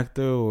it's an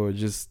actor or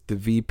just the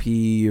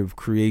VP of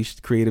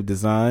creative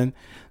design,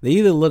 they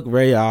either look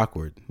very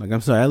awkward. Like,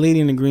 I'm sorry, that lady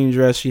in the green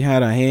dress, she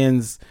had her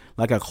hands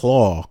like a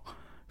claw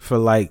for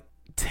like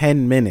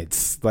 10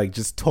 minutes, like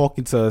just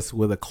talking to us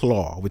with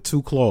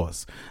two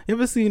claws. You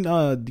ever seen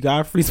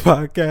Godfrey's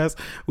podcast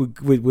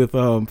with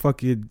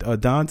fucking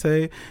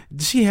Dante?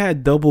 She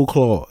had double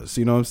claws,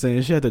 you know what I'm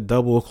saying? She had the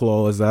double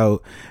claws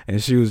out,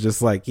 and she was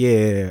just like,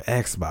 yeah,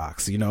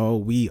 Xbox,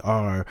 we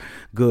are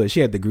good. She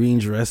had the green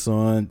dress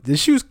on.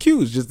 She was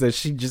cute, just that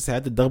she just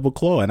had the double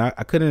claw, and I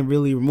couldn't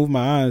really remove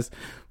my eyes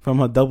from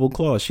her double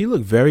claw. She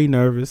looked very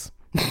nervous.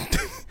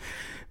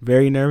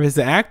 Very nervous.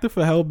 The actor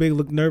for Hellblade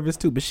looked nervous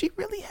too, but she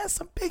really has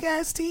some big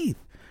ass teeth.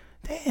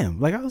 Damn.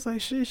 Like, I was like,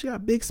 shit, she got a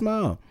big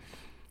smile.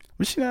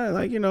 But she not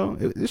like, she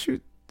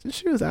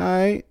was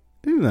alright.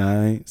 It was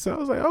alright. So I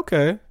was like,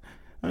 okay.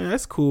 I mean,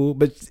 that's cool.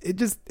 But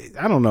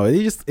I don't know.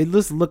 It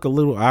just look a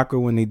little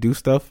awkward when they do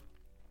stuff.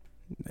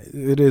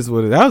 It is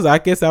what it is. I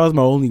guess that was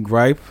my only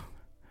gripe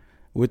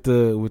with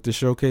the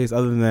showcase,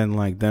 other than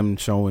like them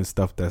showing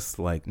stuff that's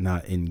like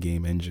not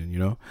in-game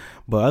engine,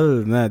 but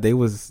other than that,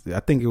 I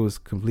think it was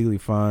completely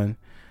fine.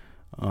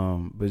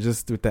 But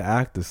just with the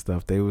actor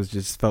stuff, they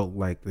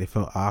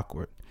felt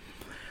awkward.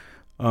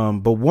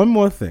 But one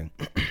more thing.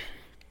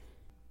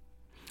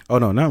 Oh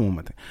no, not one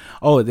more thing.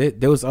 Oh,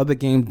 there was other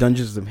game,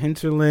 Dungeons of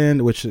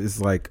Hinterland, which is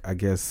like, I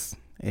guess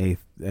a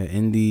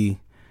indie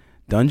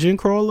dungeon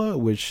crawler,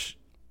 which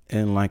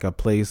in like a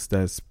place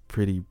that's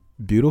pretty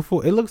beautiful.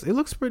 It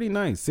looks pretty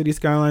nice. City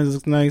Skylines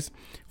looks nice.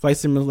 Flight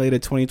Simulator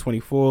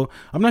 2024.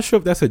 I'm not sure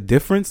if that's a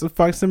difference of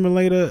Flight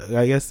Simulator.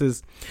 I guess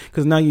it's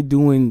because now you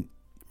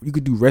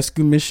could do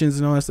rescue missions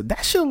and all that stuff.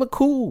 That shit look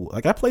cool.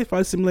 Like, I played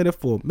Flight Simulator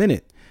for a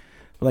minute,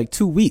 for like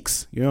 2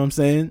 weeks. You know what I'm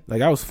saying?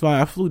 Like, I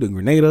flew to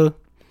Grenada.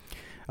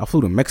 I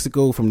flew to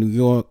Mexico from New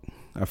York.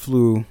 I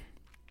flew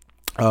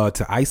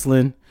to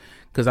Iceland.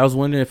 Because I was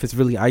wondering if it's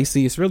really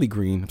icy. It's really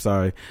green. I'm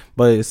sorry,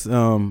 but it's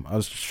I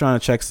was just trying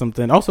to check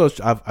something. Also,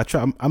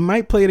 I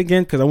might play it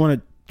again because I want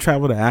to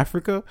travel to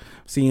Africa,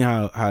 seeing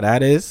how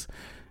that is.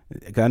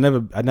 I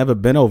never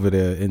been over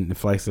there in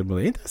Flight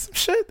Simulator. Ain't that some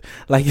shit?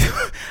 Like,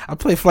 I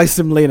played Flight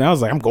Simulator, and I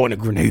was like, I'm going to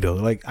Grenada.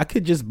 Like, I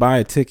could just buy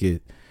a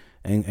ticket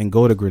and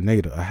go to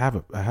Grenada. I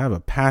have a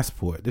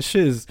passport. This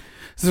shit is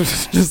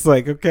just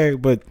like, okay,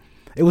 but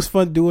it was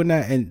fun doing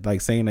that and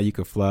like saying that you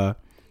could fly.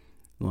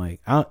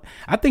 Like,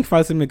 I think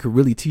Flight Simulator could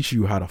really teach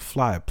you how to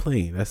fly a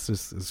plane. It's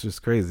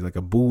just crazy. Like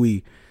a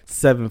Boeing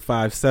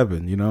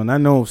 757, and I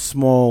know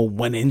small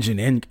one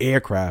engine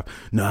aircraft.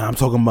 No, I'm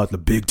talking about the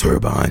big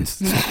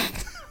turbines.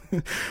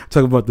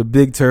 Talking about the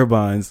big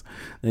turbines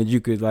that you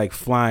could like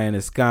fly in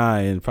the sky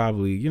and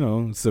probably,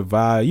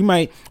 survive. You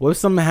might, what if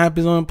something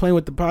happens on a plane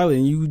with the pilot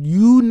and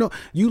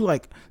you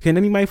like, can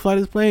anybody fly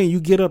this plane? You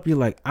get up, you're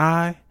like,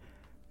 I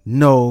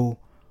know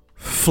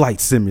Flight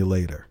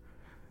Simulator.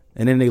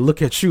 And then they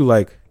look at you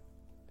like,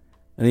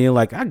 and then you're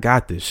like, I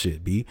got this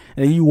shit, B.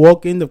 And then you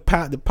walk in the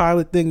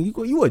pilot thing.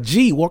 You a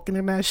G walking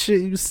in that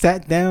shit. You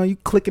sat down. You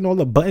clicking all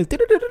the buttons.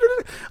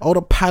 All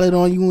the pilot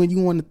on you and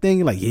you on the thing.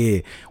 You're like,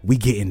 yeah, we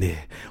getting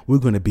there. We're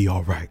gonna be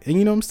all right. And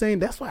you know what I'm saying?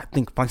 That's what I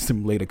think Flight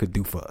Simulator could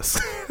do for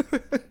us.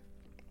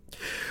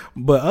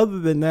 But other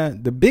than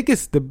that, the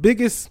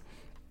biggest.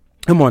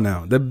 Come on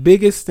now. The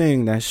biggest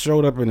thing that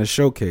showed up in the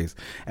showcase,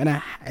 and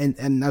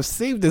I've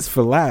saved this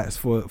for last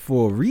for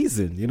a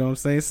reason. You know what I'm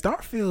saying?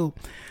 Starfield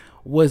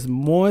was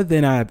more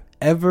than I've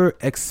ever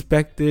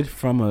expected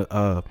from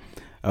a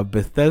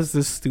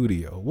Bethesda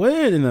studio.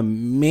 What an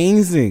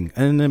amazing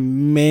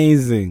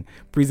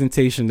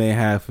presentation they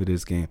have for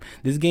this game.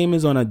 This game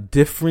is on a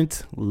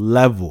different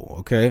level,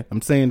 okay?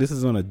 I'm saying this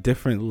is on a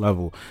different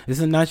level. It's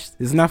not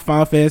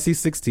Final Fantasy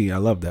 16. I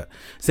love that.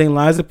 This ain't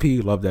Lies of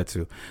P. Love that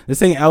too.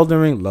 This ain't Elden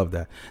Ring. Love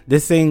that.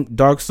 This ain't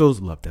Dark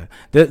Souls. Love that.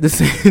 This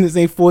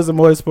ain't Forza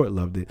Motorsport.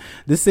 Loved it.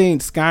 This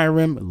ain't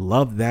Skyrim.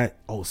 Love that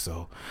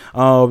also.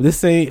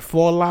 This ain't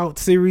Fallout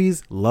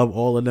series. Love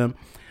all of them.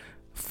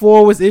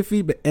 4 was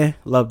iffy, but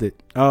loved it.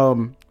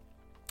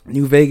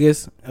 New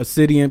Vegas,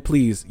 Obsidian,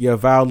 please. Yeah,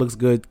 Val looks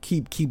good.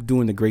 Keep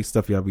doing the great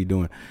stuff y'all be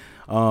doing.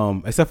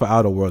 Except for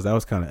Outer Worlds, that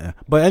was kind of.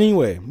 But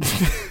anyway,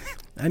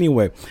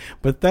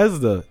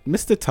 Bethesda,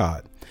 Mr.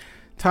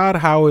 Todd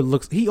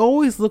Howard he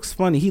always looks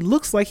funny. He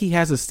looks like he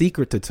has a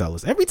secret to tell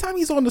us. Every time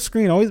he's on the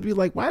screen, I always be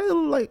like, why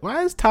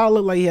does Todd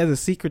look like he has a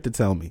secret to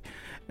tell me?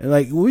 And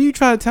like, what are you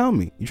trying to tell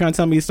me? You trying to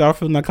tell me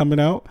Starfield not coming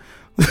out?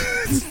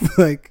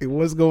 Like,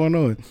 what's going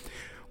on?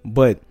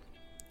 But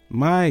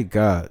my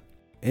God,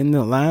 in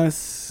the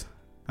last,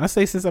 I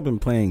say since I've been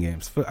playing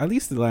games for at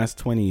least the last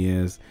 20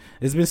 years,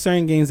 there's been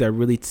certain games that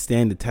really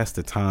stand the test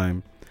of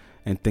time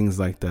and things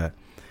like that.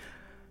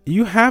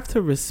 You have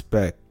to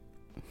respect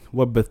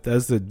what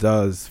Bethesda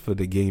does for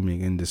the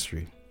gaming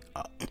industry.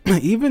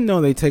 Even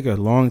though they take a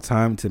long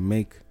time to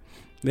make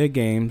their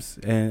games,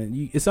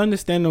 and it's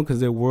understandable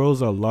because their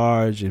worlds are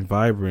large and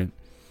vibrant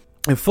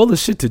and full of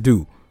shit to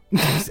do.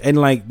 And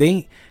like,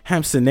 they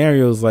have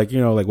scenarios like,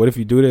 like, what if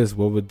you do this?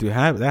 What would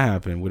that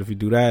happen? What if you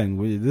do that? And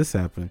what did this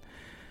happen?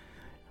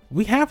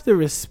 We have to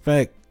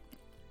respect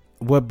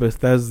what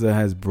Bethesda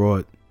has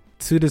brought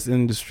to this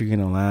industry in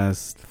the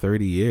last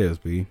 30 years.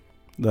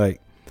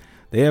 Like,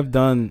 they have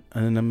done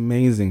an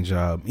amazing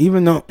job.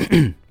 Even though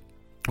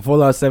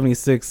Fallout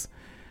 76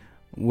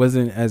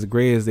 wasn't as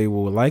great as they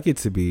would like it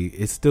to be,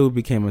 it still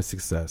became a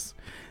success.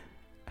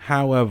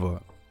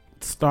 However,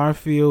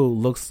 Starfield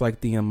looks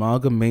like the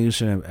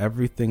amalgamation of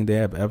everything they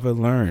have ever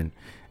learned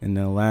in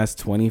the last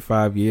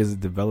 25 years of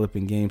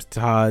developing games.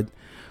 Todd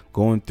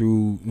going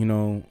through,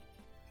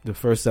 the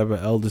first ever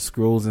Elder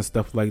Scrolls and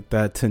stuff like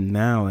that to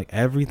now, like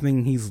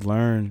everything he's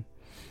learned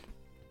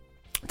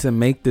to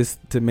make this,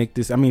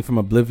 I mean, from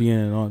Oblivion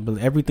and on, but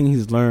everything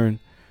he's learned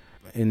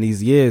in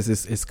these years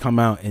is come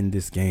out in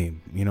this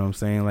game. You know what I'm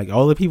saying? Like,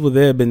 all the people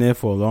there have been there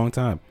for a long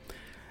time.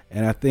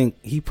 And I think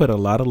he put a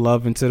lot of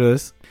love into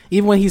this.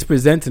 Even when he's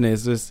presenting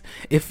it,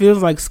 it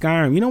feels like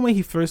Skyrim. When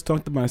he first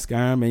talked about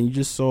Skyrim and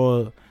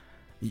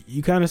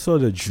you kind of saw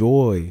the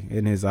joy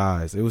in his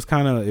eyes. It was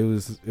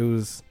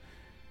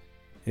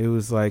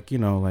like,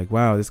 like,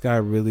 wow, this guy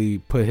really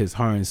put his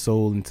heart and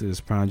soul into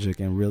this project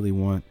and really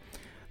want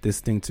this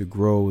thing to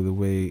grow the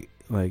way,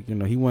 like,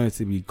 he wanted it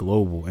to be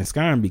global. And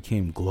Skyrim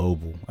became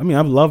global. I mean,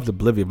 I loved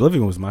Oblivion.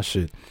 Oblivion was my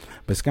shit.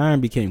 But Skyrim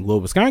became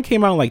global. Skyrim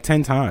came out like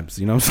 10 times,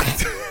 you know what I'm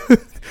saying?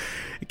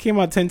 It came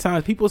out 10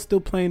 times. People are still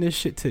playing this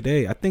shit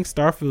today. I think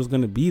Starfield is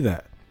going to be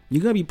that.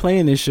 You're going to be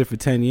playing this shit for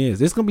 10 years.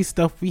 There's going to be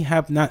stuff we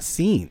have not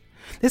seen.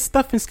 There's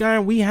stuff in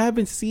Skyrim we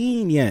haven't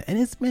seen yet. And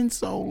it's been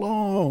so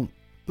long.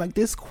 Like,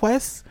 this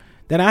quest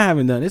that I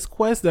haven't done. This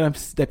quest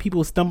that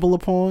people stumble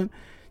upon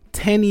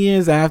 10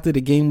 years after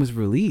the game was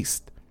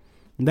released.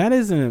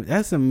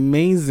 That's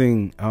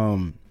amazing.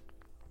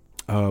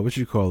 What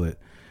you call it?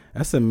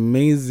 That's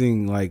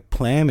amazing, like,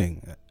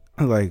 planning.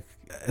 Like,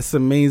 it's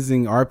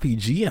amazing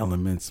RPG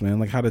elements, man.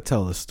 Like, how to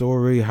tell a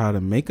story, how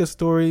to make a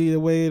story the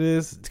way it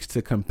is,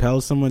 to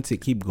compel someone to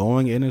keep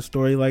going in a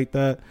story like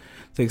that,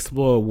 to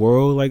explore a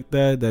world like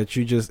that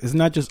it's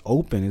not just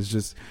open. It's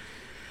just,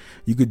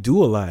 you could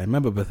do a lot.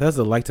 Remember,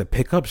 Bethesda liked to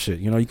pick up shit.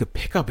 You could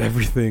pick up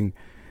everything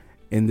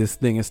in this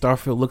thing, and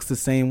Starfield looks the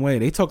same way.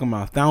 They talking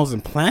about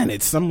 1,000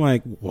 planets. I'm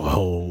like,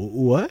 whoa,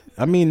 what?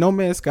 I mean, No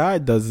Man's Sky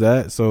does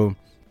that. So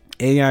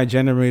AI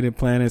generated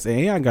planets.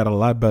 AI got a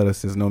lot better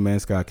since No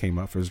Man's Sky came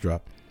out first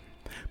drop.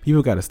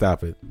 People got to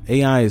stop it.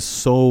 AI is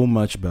so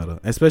much better,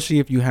 especially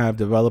if you have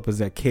developers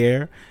that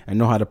care and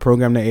know how to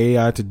program the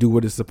AI to do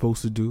what it's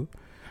supposed to do.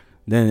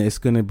 Then it's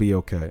gonna be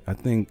okay. I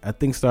think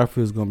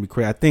Starfield is gonna be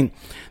great. I think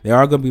there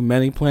are gonna be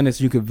many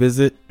planets you could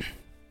visit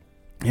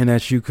and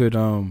that you could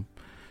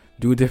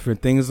do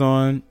different things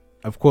on.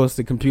 Of course,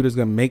 the computer's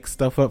gonna make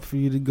stuff up for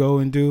you to go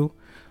and do,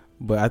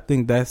 but I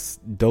think that's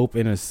dope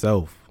in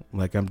itself.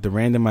 Like, the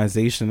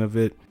randomization of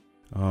it.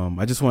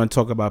 I just want to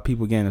talk about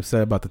people getting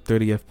upset about the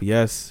 30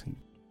 FPS.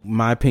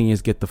 My opinion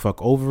is get the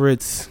fuck over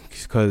it,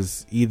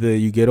 because either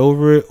you get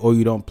over it or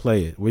you don't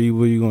play it. What are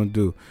you gonna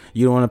do?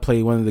 You don't want to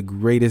play one of the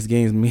greatest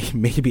games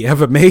maybe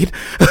ever made.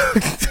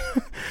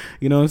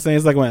 You know what I'm saying?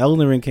 It's like when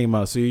Elden Ring came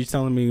out. So you're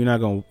telling me you're not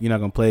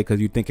gonna play it because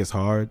you think it's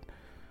hard?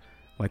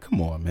 Like, come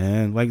on,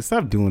 man. Like,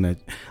 stop doing that.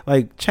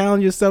 Like,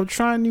 challenge yourself,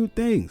 try new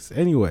things.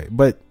 Anyway,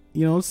 but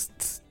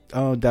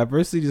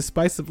diversity is the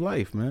spice of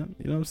life, man.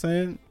 You know what I'm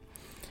saying?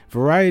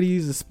 Variety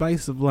is the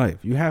spice of life.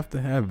 You have to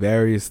have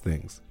various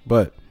things.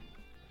 But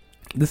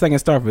this I can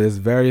start with. There's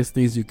various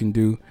things you can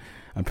do.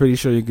 I'm pretty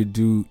sure you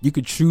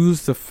could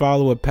choose to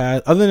follow a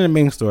path other than the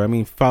main story. I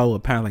mean, follow a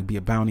path, like be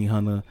a bounty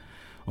hunter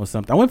or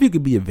something. I wonder if you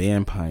could be a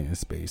vampire in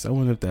space. I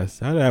wonder if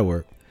how did that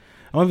work?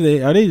 I wonder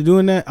if are they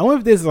doing that? I wonder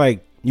if there's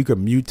like, you could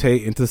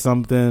mutate into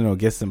something or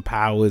get some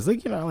powers.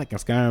 Like, like in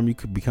Skyrim, you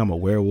could become a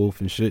werewolf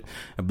and shit.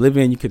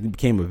 Oblivion, you could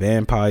become a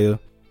vampire.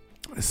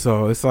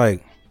 So it's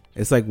like,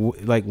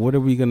 what are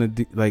we gonna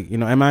do? Like,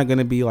 am I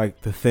gonna be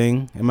like the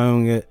Thing? Am I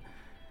gonna get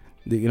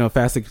the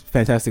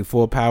Fantastic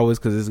Four powers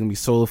because there's gonna be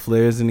solar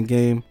flares in the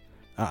game?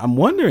 I'm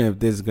wondering if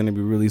there's gonna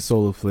be really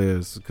solar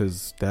flares,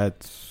 because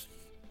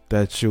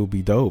that should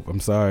be dope.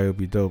 I'm sorry, it'll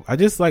be dope.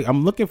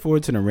 I'm looking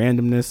forward to the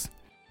randomness.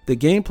 The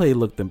gameplay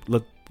looked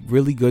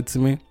really good to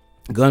me.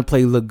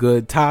 Gunplay looked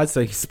good. Todd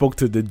said he spoke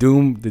to the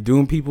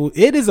Doom people.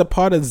 It is a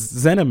part of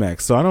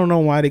ZeniMax, so I don't know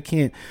why they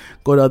can't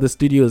go to other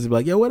studios and be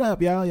like, yo, what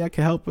up, y'all? Y'all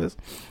can help us.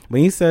 But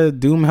he said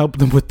Doom helped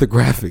them with the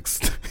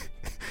graphics.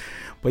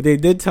 But they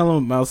did tell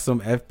him about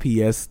some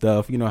FPS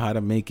stuff, how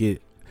to make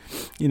it,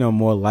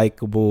 more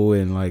likable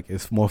and like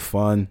it's more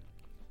fun.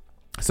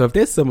 So if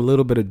there's some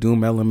little bit of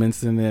Doom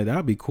elements in there,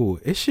 that'd be cool.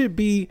 It should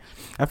be,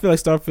 I feel like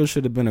Starfield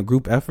should have been a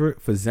group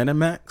effort for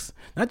ZeniMax,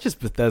 not just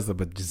Bethesda,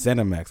 but just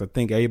ZeniMax. I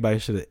think everybody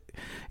should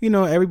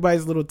have,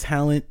 everybody's little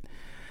talent,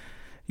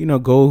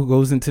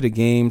 goes into the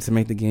game to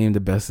make the game the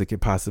best it could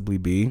possibly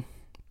be.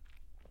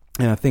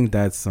 And I think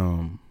that's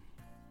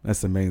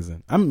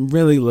amazing. I'm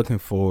really looking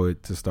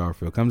forward to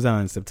Starfield. Comes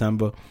out in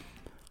September.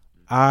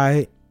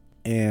 I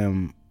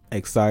am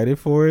excited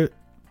for it.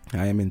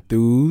 I am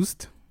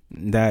enthused.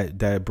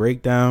 That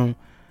breakdown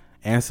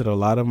answered a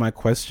lot of my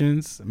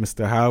questions.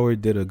 Mr.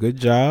 Howard did a good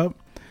job.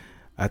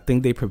 I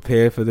think they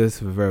prepared for this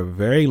for a very,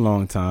 very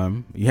long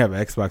time. You have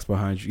Xbox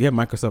behind you. You have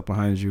Microsoft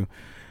behind you.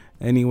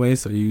 Anyway,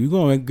 so you're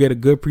going to get a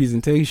good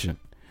presentation.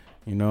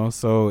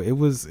 So it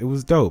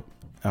was dope.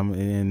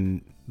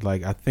 And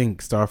like I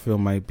think Starfield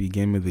might be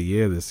Game of the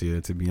Year this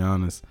year, to be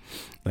honest.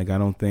 Like I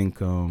don't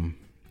think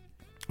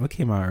what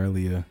came out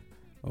earlier?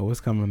 Oh,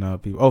 what's coming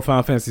up? People,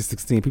 Final Fantasy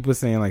 16. People are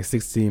saying like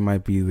 16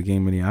 might be the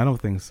game of the year. I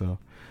don't think so.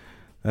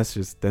 That's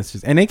just.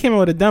 And they came out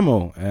with a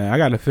demo, and I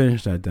got to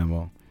finish that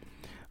demo.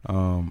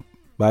 But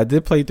I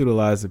did play through the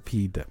Lies of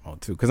P demo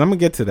too, because I'm gonna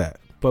get to that.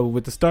 But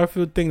with the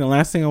Starfield thing, the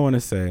last thing I want to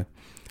say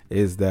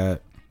is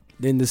that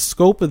in the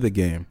scope of the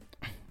game,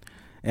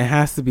 it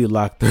has to be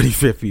locked 30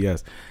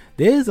 FPS.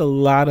 There's a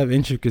lot of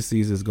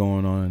intricacies that's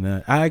going on in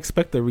that. I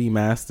expect a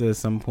remaster at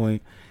some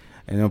point,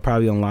 and they'll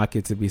probably unlock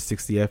it to be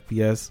 60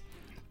 FPS.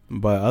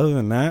 But other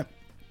than that,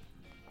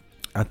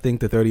 I think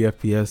the 30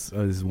 FPS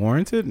is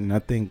warranted, and I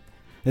think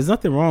there's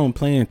nothing wrong with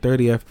playing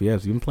 30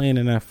 FPS. You've been playing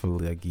in that for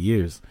like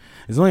years.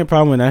 There's only a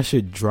problem when that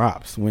shit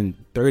drops. When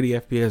 30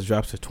 FPS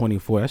drops to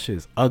 24, that shit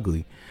is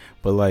ugly.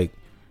 But like,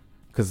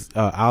 because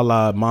a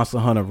la Monster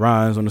Hunter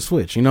Rise on the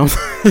Switch, you know what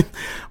I'm saying?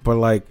 But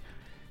like,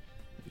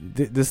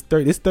 this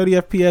 30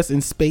 FPS in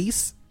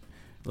space,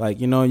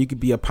 like, you could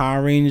be a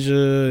Power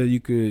Ranger. You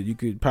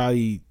could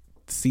probably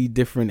see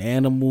different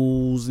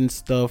animals and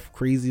stuff,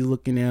 crazy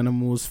looking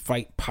animals,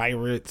 fight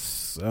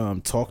pirates,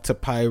 talk to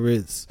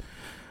pirates,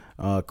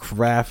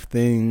 craft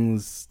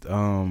things,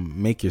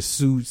 make your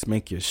suits,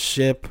 make your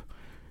ship.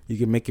 You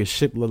can make your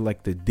ship look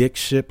like the Dick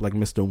ship, like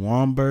Mr.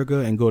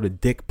 Wamberger, and go to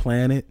Dick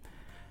Planet.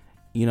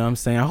 You know what I'm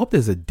saying? I hope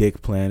there's a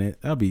Dick Planet.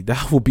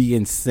 That would be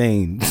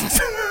insane.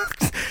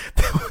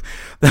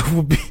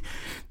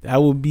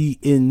 that would be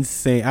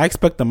insane. I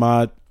expect the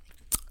mod.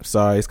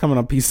 Sorry, it's coming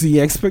on PC.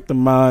 I expect the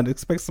mod.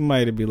 Expect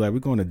somebody to be like, we're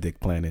going to Dick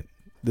Planet.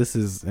 This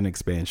is an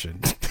expansion.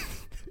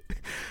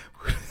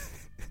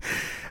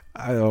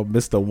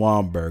 Mr.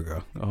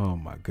 Wamberger. Oh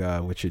my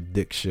God, with your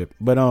dick ship.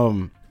 But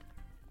I'm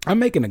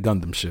making a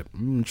Gundam ship.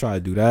 I'm gonna try to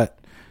do that,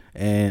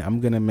 and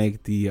I'm gonna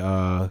make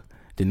the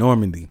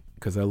Normandy,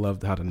 because I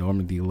loved how the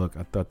Normandy looked.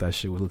 I thought that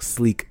shit would look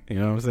sleek. You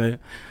know what I'm saying?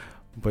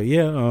 But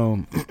yeah,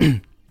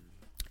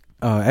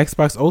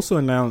 Xbox also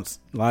announced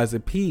Lies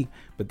of P,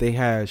 but they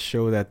had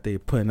show that they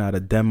putting out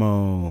a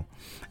demo,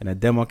 and a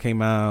demo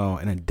came out,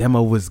 and a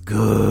demo was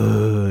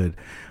good.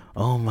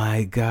 Oh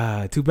my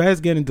God! Too bad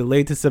it's getting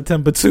delayed to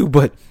September 2,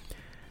 but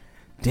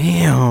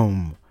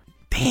damn,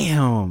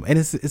 and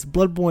it's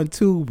Bloodborne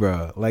 2,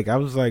 bro. Like I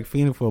was like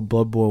feeling for a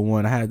Bloodborne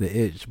 1. I had the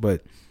itch,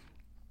 but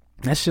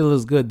that shit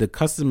looks good. The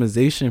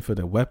customization for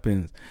the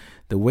weapons,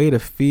 the way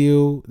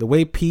the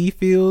way P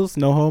feels,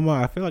 no homo.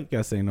 I feel like you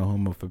gotta say no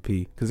homo for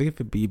P, because if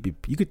it be,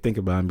 you could think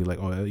about it and be like,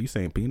 oh, are you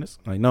saying penis?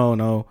 Like, no,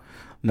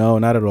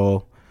 not at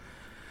all.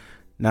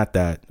 Not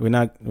that. We're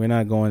not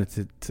going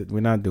to we're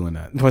not doing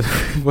that. But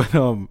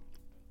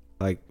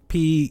like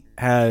P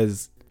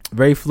has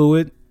very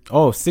fluid.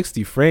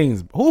 60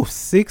 frames.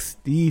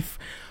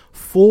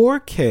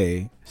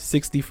 4K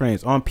 60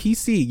 frames. On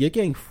PC, you're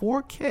getting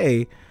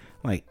 4K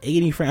like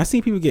 80 frames. I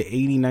seen people get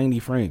 80, 90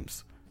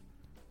 frames.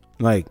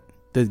 Like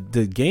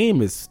the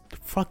game is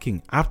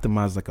fucking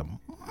optimized like a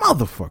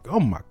motherfucker. Oh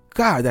my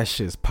God, that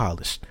shit is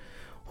polished.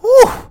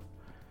 Whew.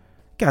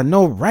 Got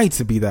no right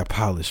to be that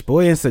polished,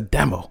 boy. It's a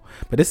demo,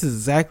 but this is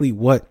exactly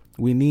what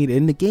we need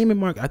in the gaming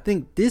market. I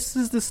think this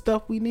is the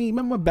stuff we need.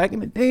 Remember back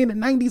in the day in the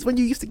 90s when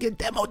you used to get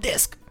demo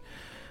disc,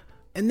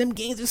 and them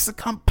games used to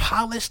come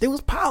polished. It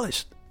was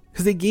polished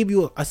because they gave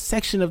you a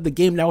section of the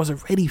game that was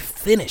already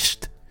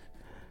finished,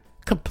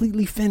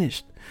 completely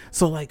finished.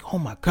 So like, oh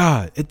my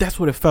God, that's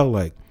what it felt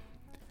like.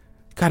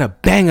 Got a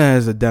banger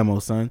as a demo,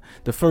 son.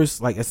 The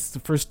first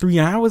 3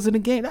 hours of the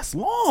game. That's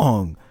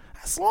long.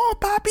 That's long,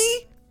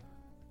 Poppy.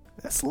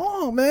 That's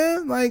long,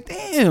 man. Like,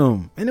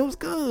 damn. And it was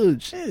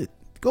good. Shit.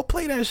 Go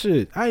play that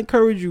shit. I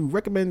encourage you.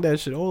 Recommend that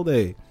shit all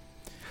day.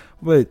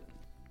 But,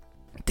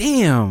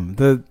 damn.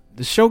 The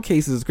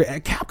showcase is great.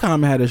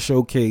 Capcom had a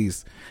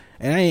showcase.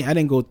 And I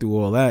didn't go through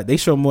all that. They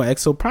showed more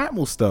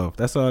Exoprimal stuff.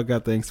 That's how I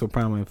got the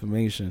Exoprimal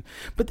information.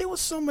 But there was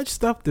so much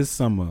stuff this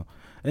summer.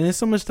 And there's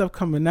so much stuff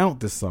coming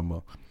out this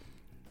summer.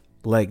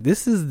 Like,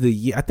 this is the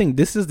year. I think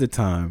this is the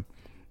time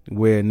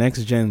where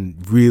next gen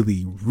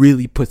really,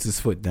 really puts his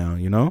foot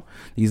down. You know,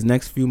 these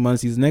next few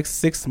months, these next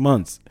 6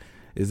 months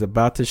is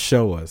about to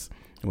show us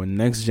what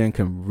next gen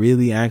can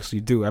really actually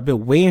do. I've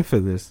been waiting for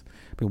this.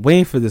 Been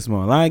waiting for this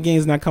one. A lot of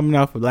games not coming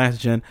out for last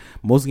gen.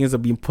 Most games are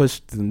being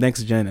pushed to the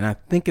next gen, and I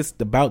think it's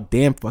about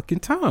damn fucking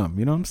time.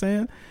 You know what I'm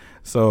saying?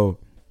 So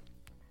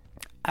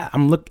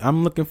I'm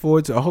looking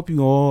forward to. I hope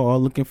you all are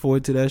looking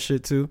forward to that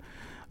shit too.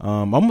 I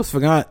almost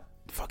forgot.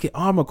 Fucking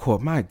Armor Core.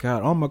 My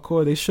God, Armor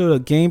Core. They showed a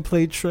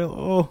gameplay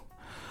trailer.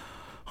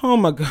 Oh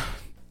my God.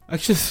 I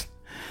just,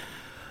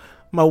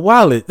 my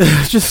wallet.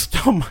 Just,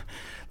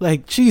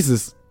 like,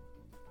 Jesus.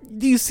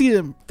 Do you see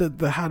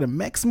the how the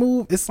mechs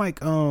move? It's like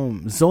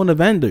Zone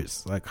of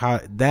Enders. Like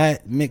how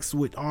that mixed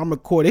with Armor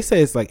Core. They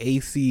say it's like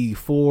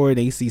AC4 and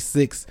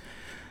AC6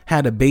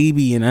 had a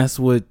baby, and that's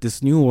what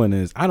this new one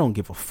is. I don't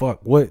give a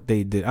fuck what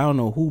they did. I don't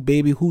know who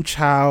baby, who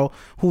child,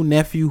 who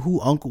nephew, who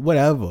uncle,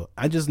 whatever.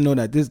 I just know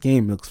that this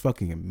game looks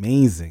fucking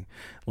amazing.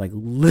 Like,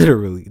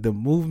 literally, the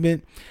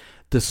movement,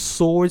 the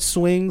sword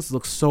swings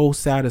look so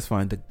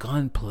satisfying. The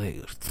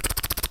gunplay,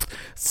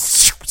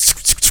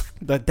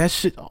 that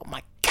shit. Oh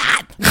my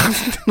God.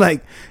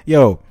 Like,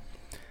 yo,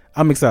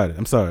 I'm excited.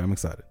 I'm sorry.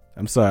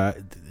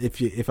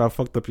 If I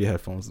fucked up your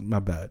headphones, my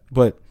bad.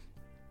 But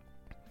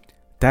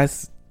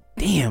that's,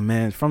 damn,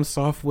 man. From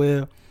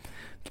Software,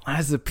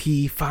 Liza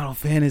P, Final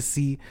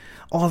Fantasy,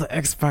 all the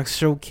Xbox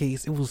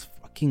showcase. It was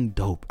fucking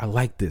dope. I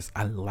like this.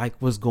 I like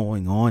what's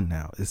going on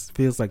now. It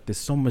feels like there's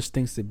so much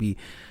things to be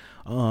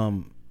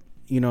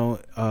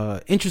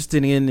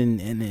interested in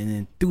and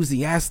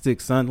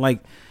enthusiastic, son.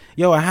 Like,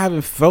 yo, I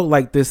haven't felt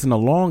like this in a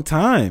long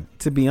time,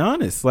 to be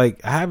honest.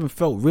 Like, I haven't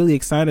felt really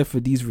excited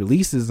for these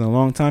releases in a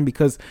long time,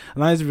 because a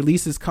lot of these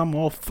releases come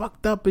all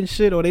fucked up and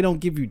shit, or they don't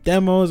give you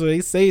demos, or they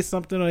say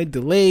something, or they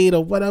delayed,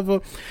 or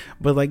whatever.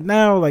 But like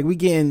now, like, we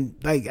getting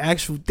like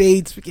actual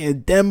dates, we getting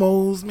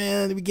demos,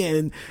 man. We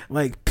getting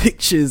like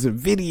pictures and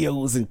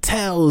videos and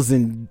tells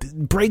and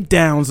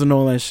breakdowns and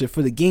all that shit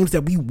for the games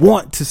that we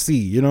want to see,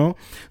 you know?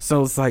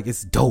 So it's like,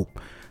 it's dope.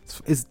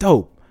 It's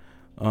dope.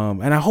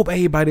 And I hope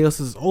everybody else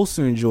is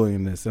also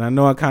enjoying this. And I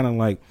know I kind of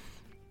like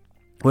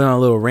went on a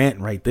little rant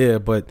right there,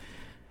 but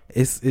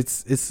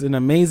it's an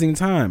amazing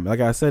time. Like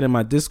I said in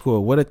my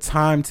Discord, what a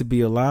time to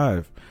be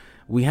alive.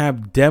 We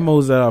have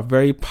demos that are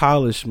very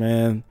polished,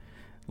 man.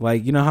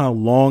 Like, you know how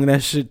long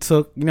that shit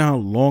took? You know how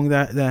long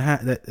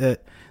that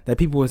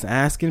people was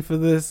asking for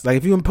this? Like,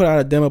 if you're gonna put out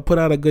a demo, put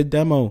out a good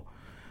demo.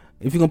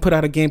 If you're gonna put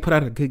out a game, put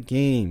out a good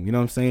game. You know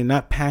what I'm saying?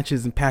 Not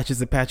patches and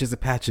patches and patches and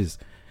patches.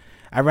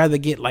 I'd rather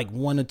get like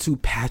 1 or 2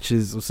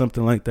 patches or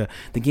something like that.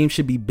 The game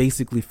should be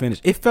basically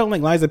finished. It felt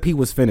like Liza P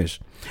was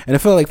finished. And it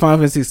felt like Final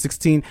Fantasy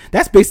 16,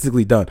 that's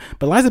basically done.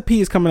 But Liza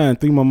P is coming out in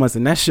 3 more months,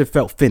 and that shit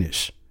felt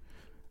finished.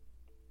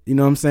 You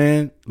know what I'm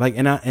saying? Like,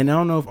 and I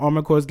don't know if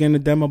Armor Core is getting a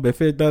demo, but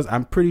if it does,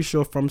 I'm pretty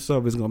sure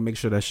FromSoft is going to make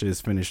sure that shit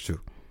is finished too.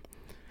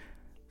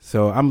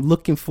 So I'm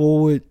looking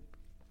forward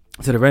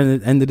to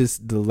the end of this,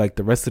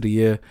 the rest of the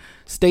year.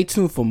 Stay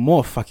tuned for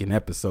more fucking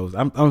episodes.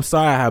 I'm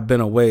sorry I have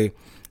been away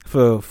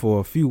for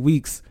a few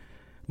weeks,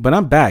 but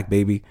I'm back,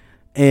 baby.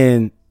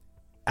 And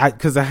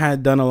because I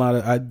had done a lot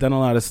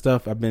of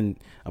stuff. I've been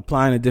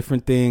applying to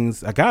different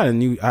things. I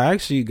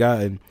actually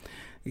got,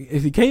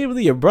 if you can't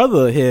believe, your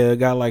brother here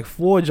got like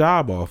 4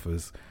 job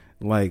offers,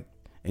 like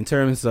in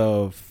terms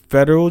of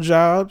federal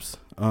jobs,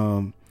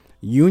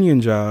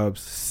 union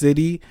jobs,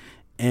 city,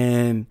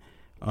 and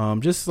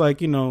just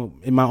like, you know,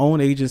 in my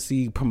own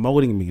agency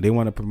promoting me. They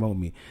want to promote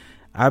me.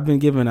 I've been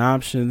given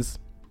options.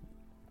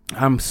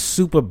 I'm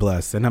super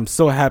blessed, and I'm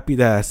so happy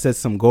that I set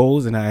some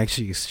goals and I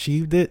actually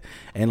achieved it.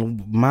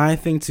 And my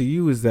thing to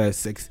you is that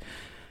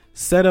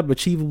set up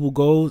achievable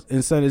goals,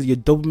 and so that your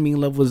dopamine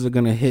levels are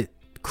gonna hit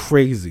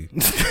crazy.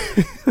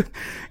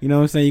 You know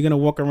what I'm saying? You're gonna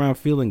walk around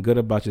feeling good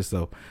about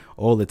yourself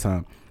all the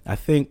time. I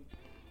think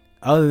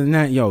other than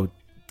that, yo,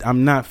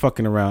 I'm not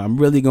fucking around. I'm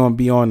really gonna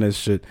be on this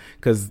shit,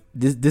 because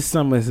this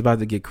summer is about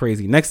to get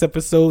crazy. Next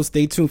episode,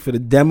 stay tuned for the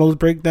demos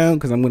breakdown,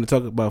 because I'm gonna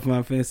talk about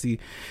Final Fantasy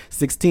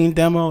 16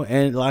 demo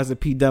and Liza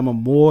P demo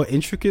more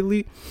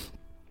intricately,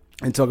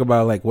 and talk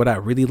about like what I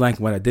really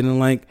like, what I didn't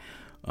like.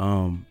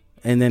 And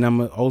then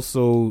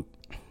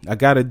I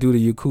gotta do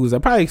the Yakuza. I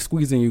probably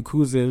squeeze in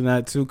Yakuza in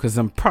that too, because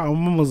I'm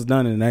almost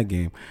done in that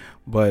game.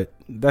 But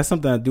that's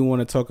something I do want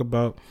to talk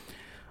about.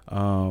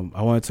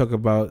 I want to talk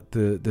about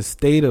the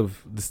state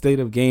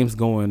of games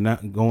going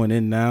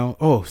in now.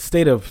 Oh,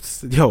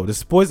 the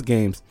sports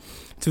games.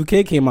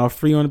 2K came out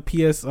free on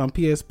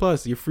PS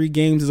Plus. Your free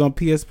games is on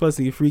PS Plus,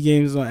 and your free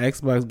games is on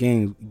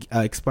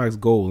Xbox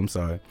Gold. I'm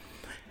sorry,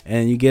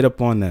 and you get up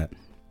on that.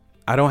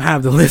 I don't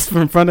have the list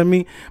in front of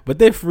me, but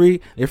they're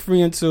free. They're free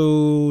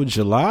until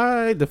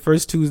July, the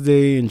first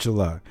Tuesday in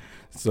July.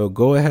 So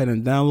go ahead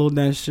and download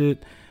that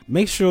shit.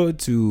 Make sure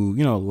to,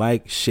 you know,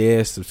 like,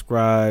 share,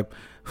 subscribe.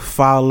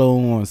 Follow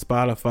on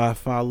Spotify,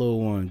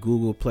 follow on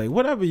Google Play,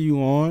 whatever you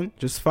on,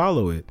 just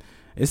follow it.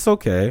 It's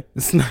okay.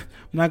 I'm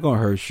not gonna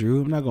hurt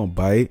you. I'm not gonna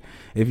bite.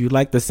 If you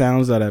like the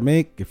sounds that I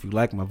make, if you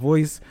like my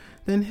voice,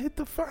 then hit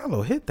the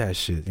follow. Hit that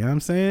shit. You know what I'm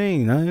saying? It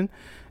ain't nothing.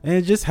 And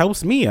it just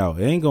helps me out.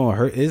 It ain't gonna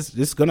hurt. It's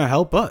just gonna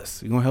help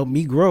us. It's gonna help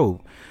me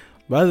grow.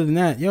 But other than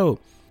that, yo,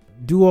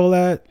 do all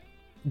that.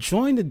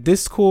 Join the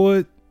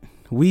Discord.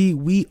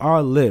 We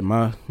are lit.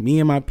 Me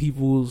and my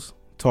peoples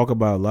talk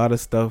about a lot of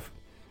stuff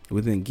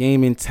within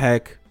gaming,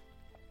 tech.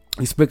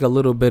 We speak a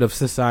little bit of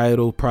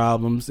societal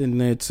problems in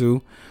there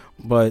too.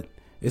 But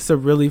it's a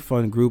really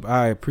fun group.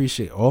 I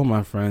appreciate all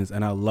my friends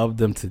and I love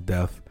them to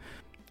death.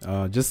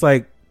 Just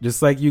like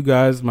you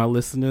guys, my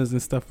listeners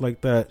and stuff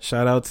like that.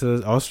 Shout out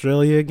to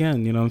Australia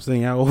again. You know what I'm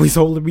saying? Y'all always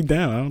holding me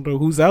down. I don't know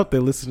who's out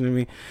there listening to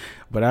me,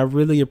 but I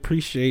really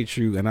appreciate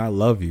you and I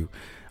love you.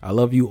 I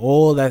love you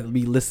all that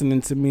be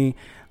listening to me.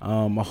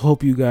 I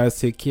hope you guys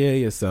take care of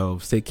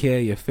yourselves. Take care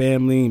of your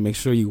family. Make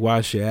sure you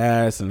wash your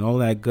ass and all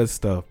that good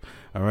stuff.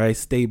 All right.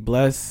 Stay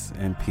blessed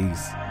and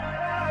peace.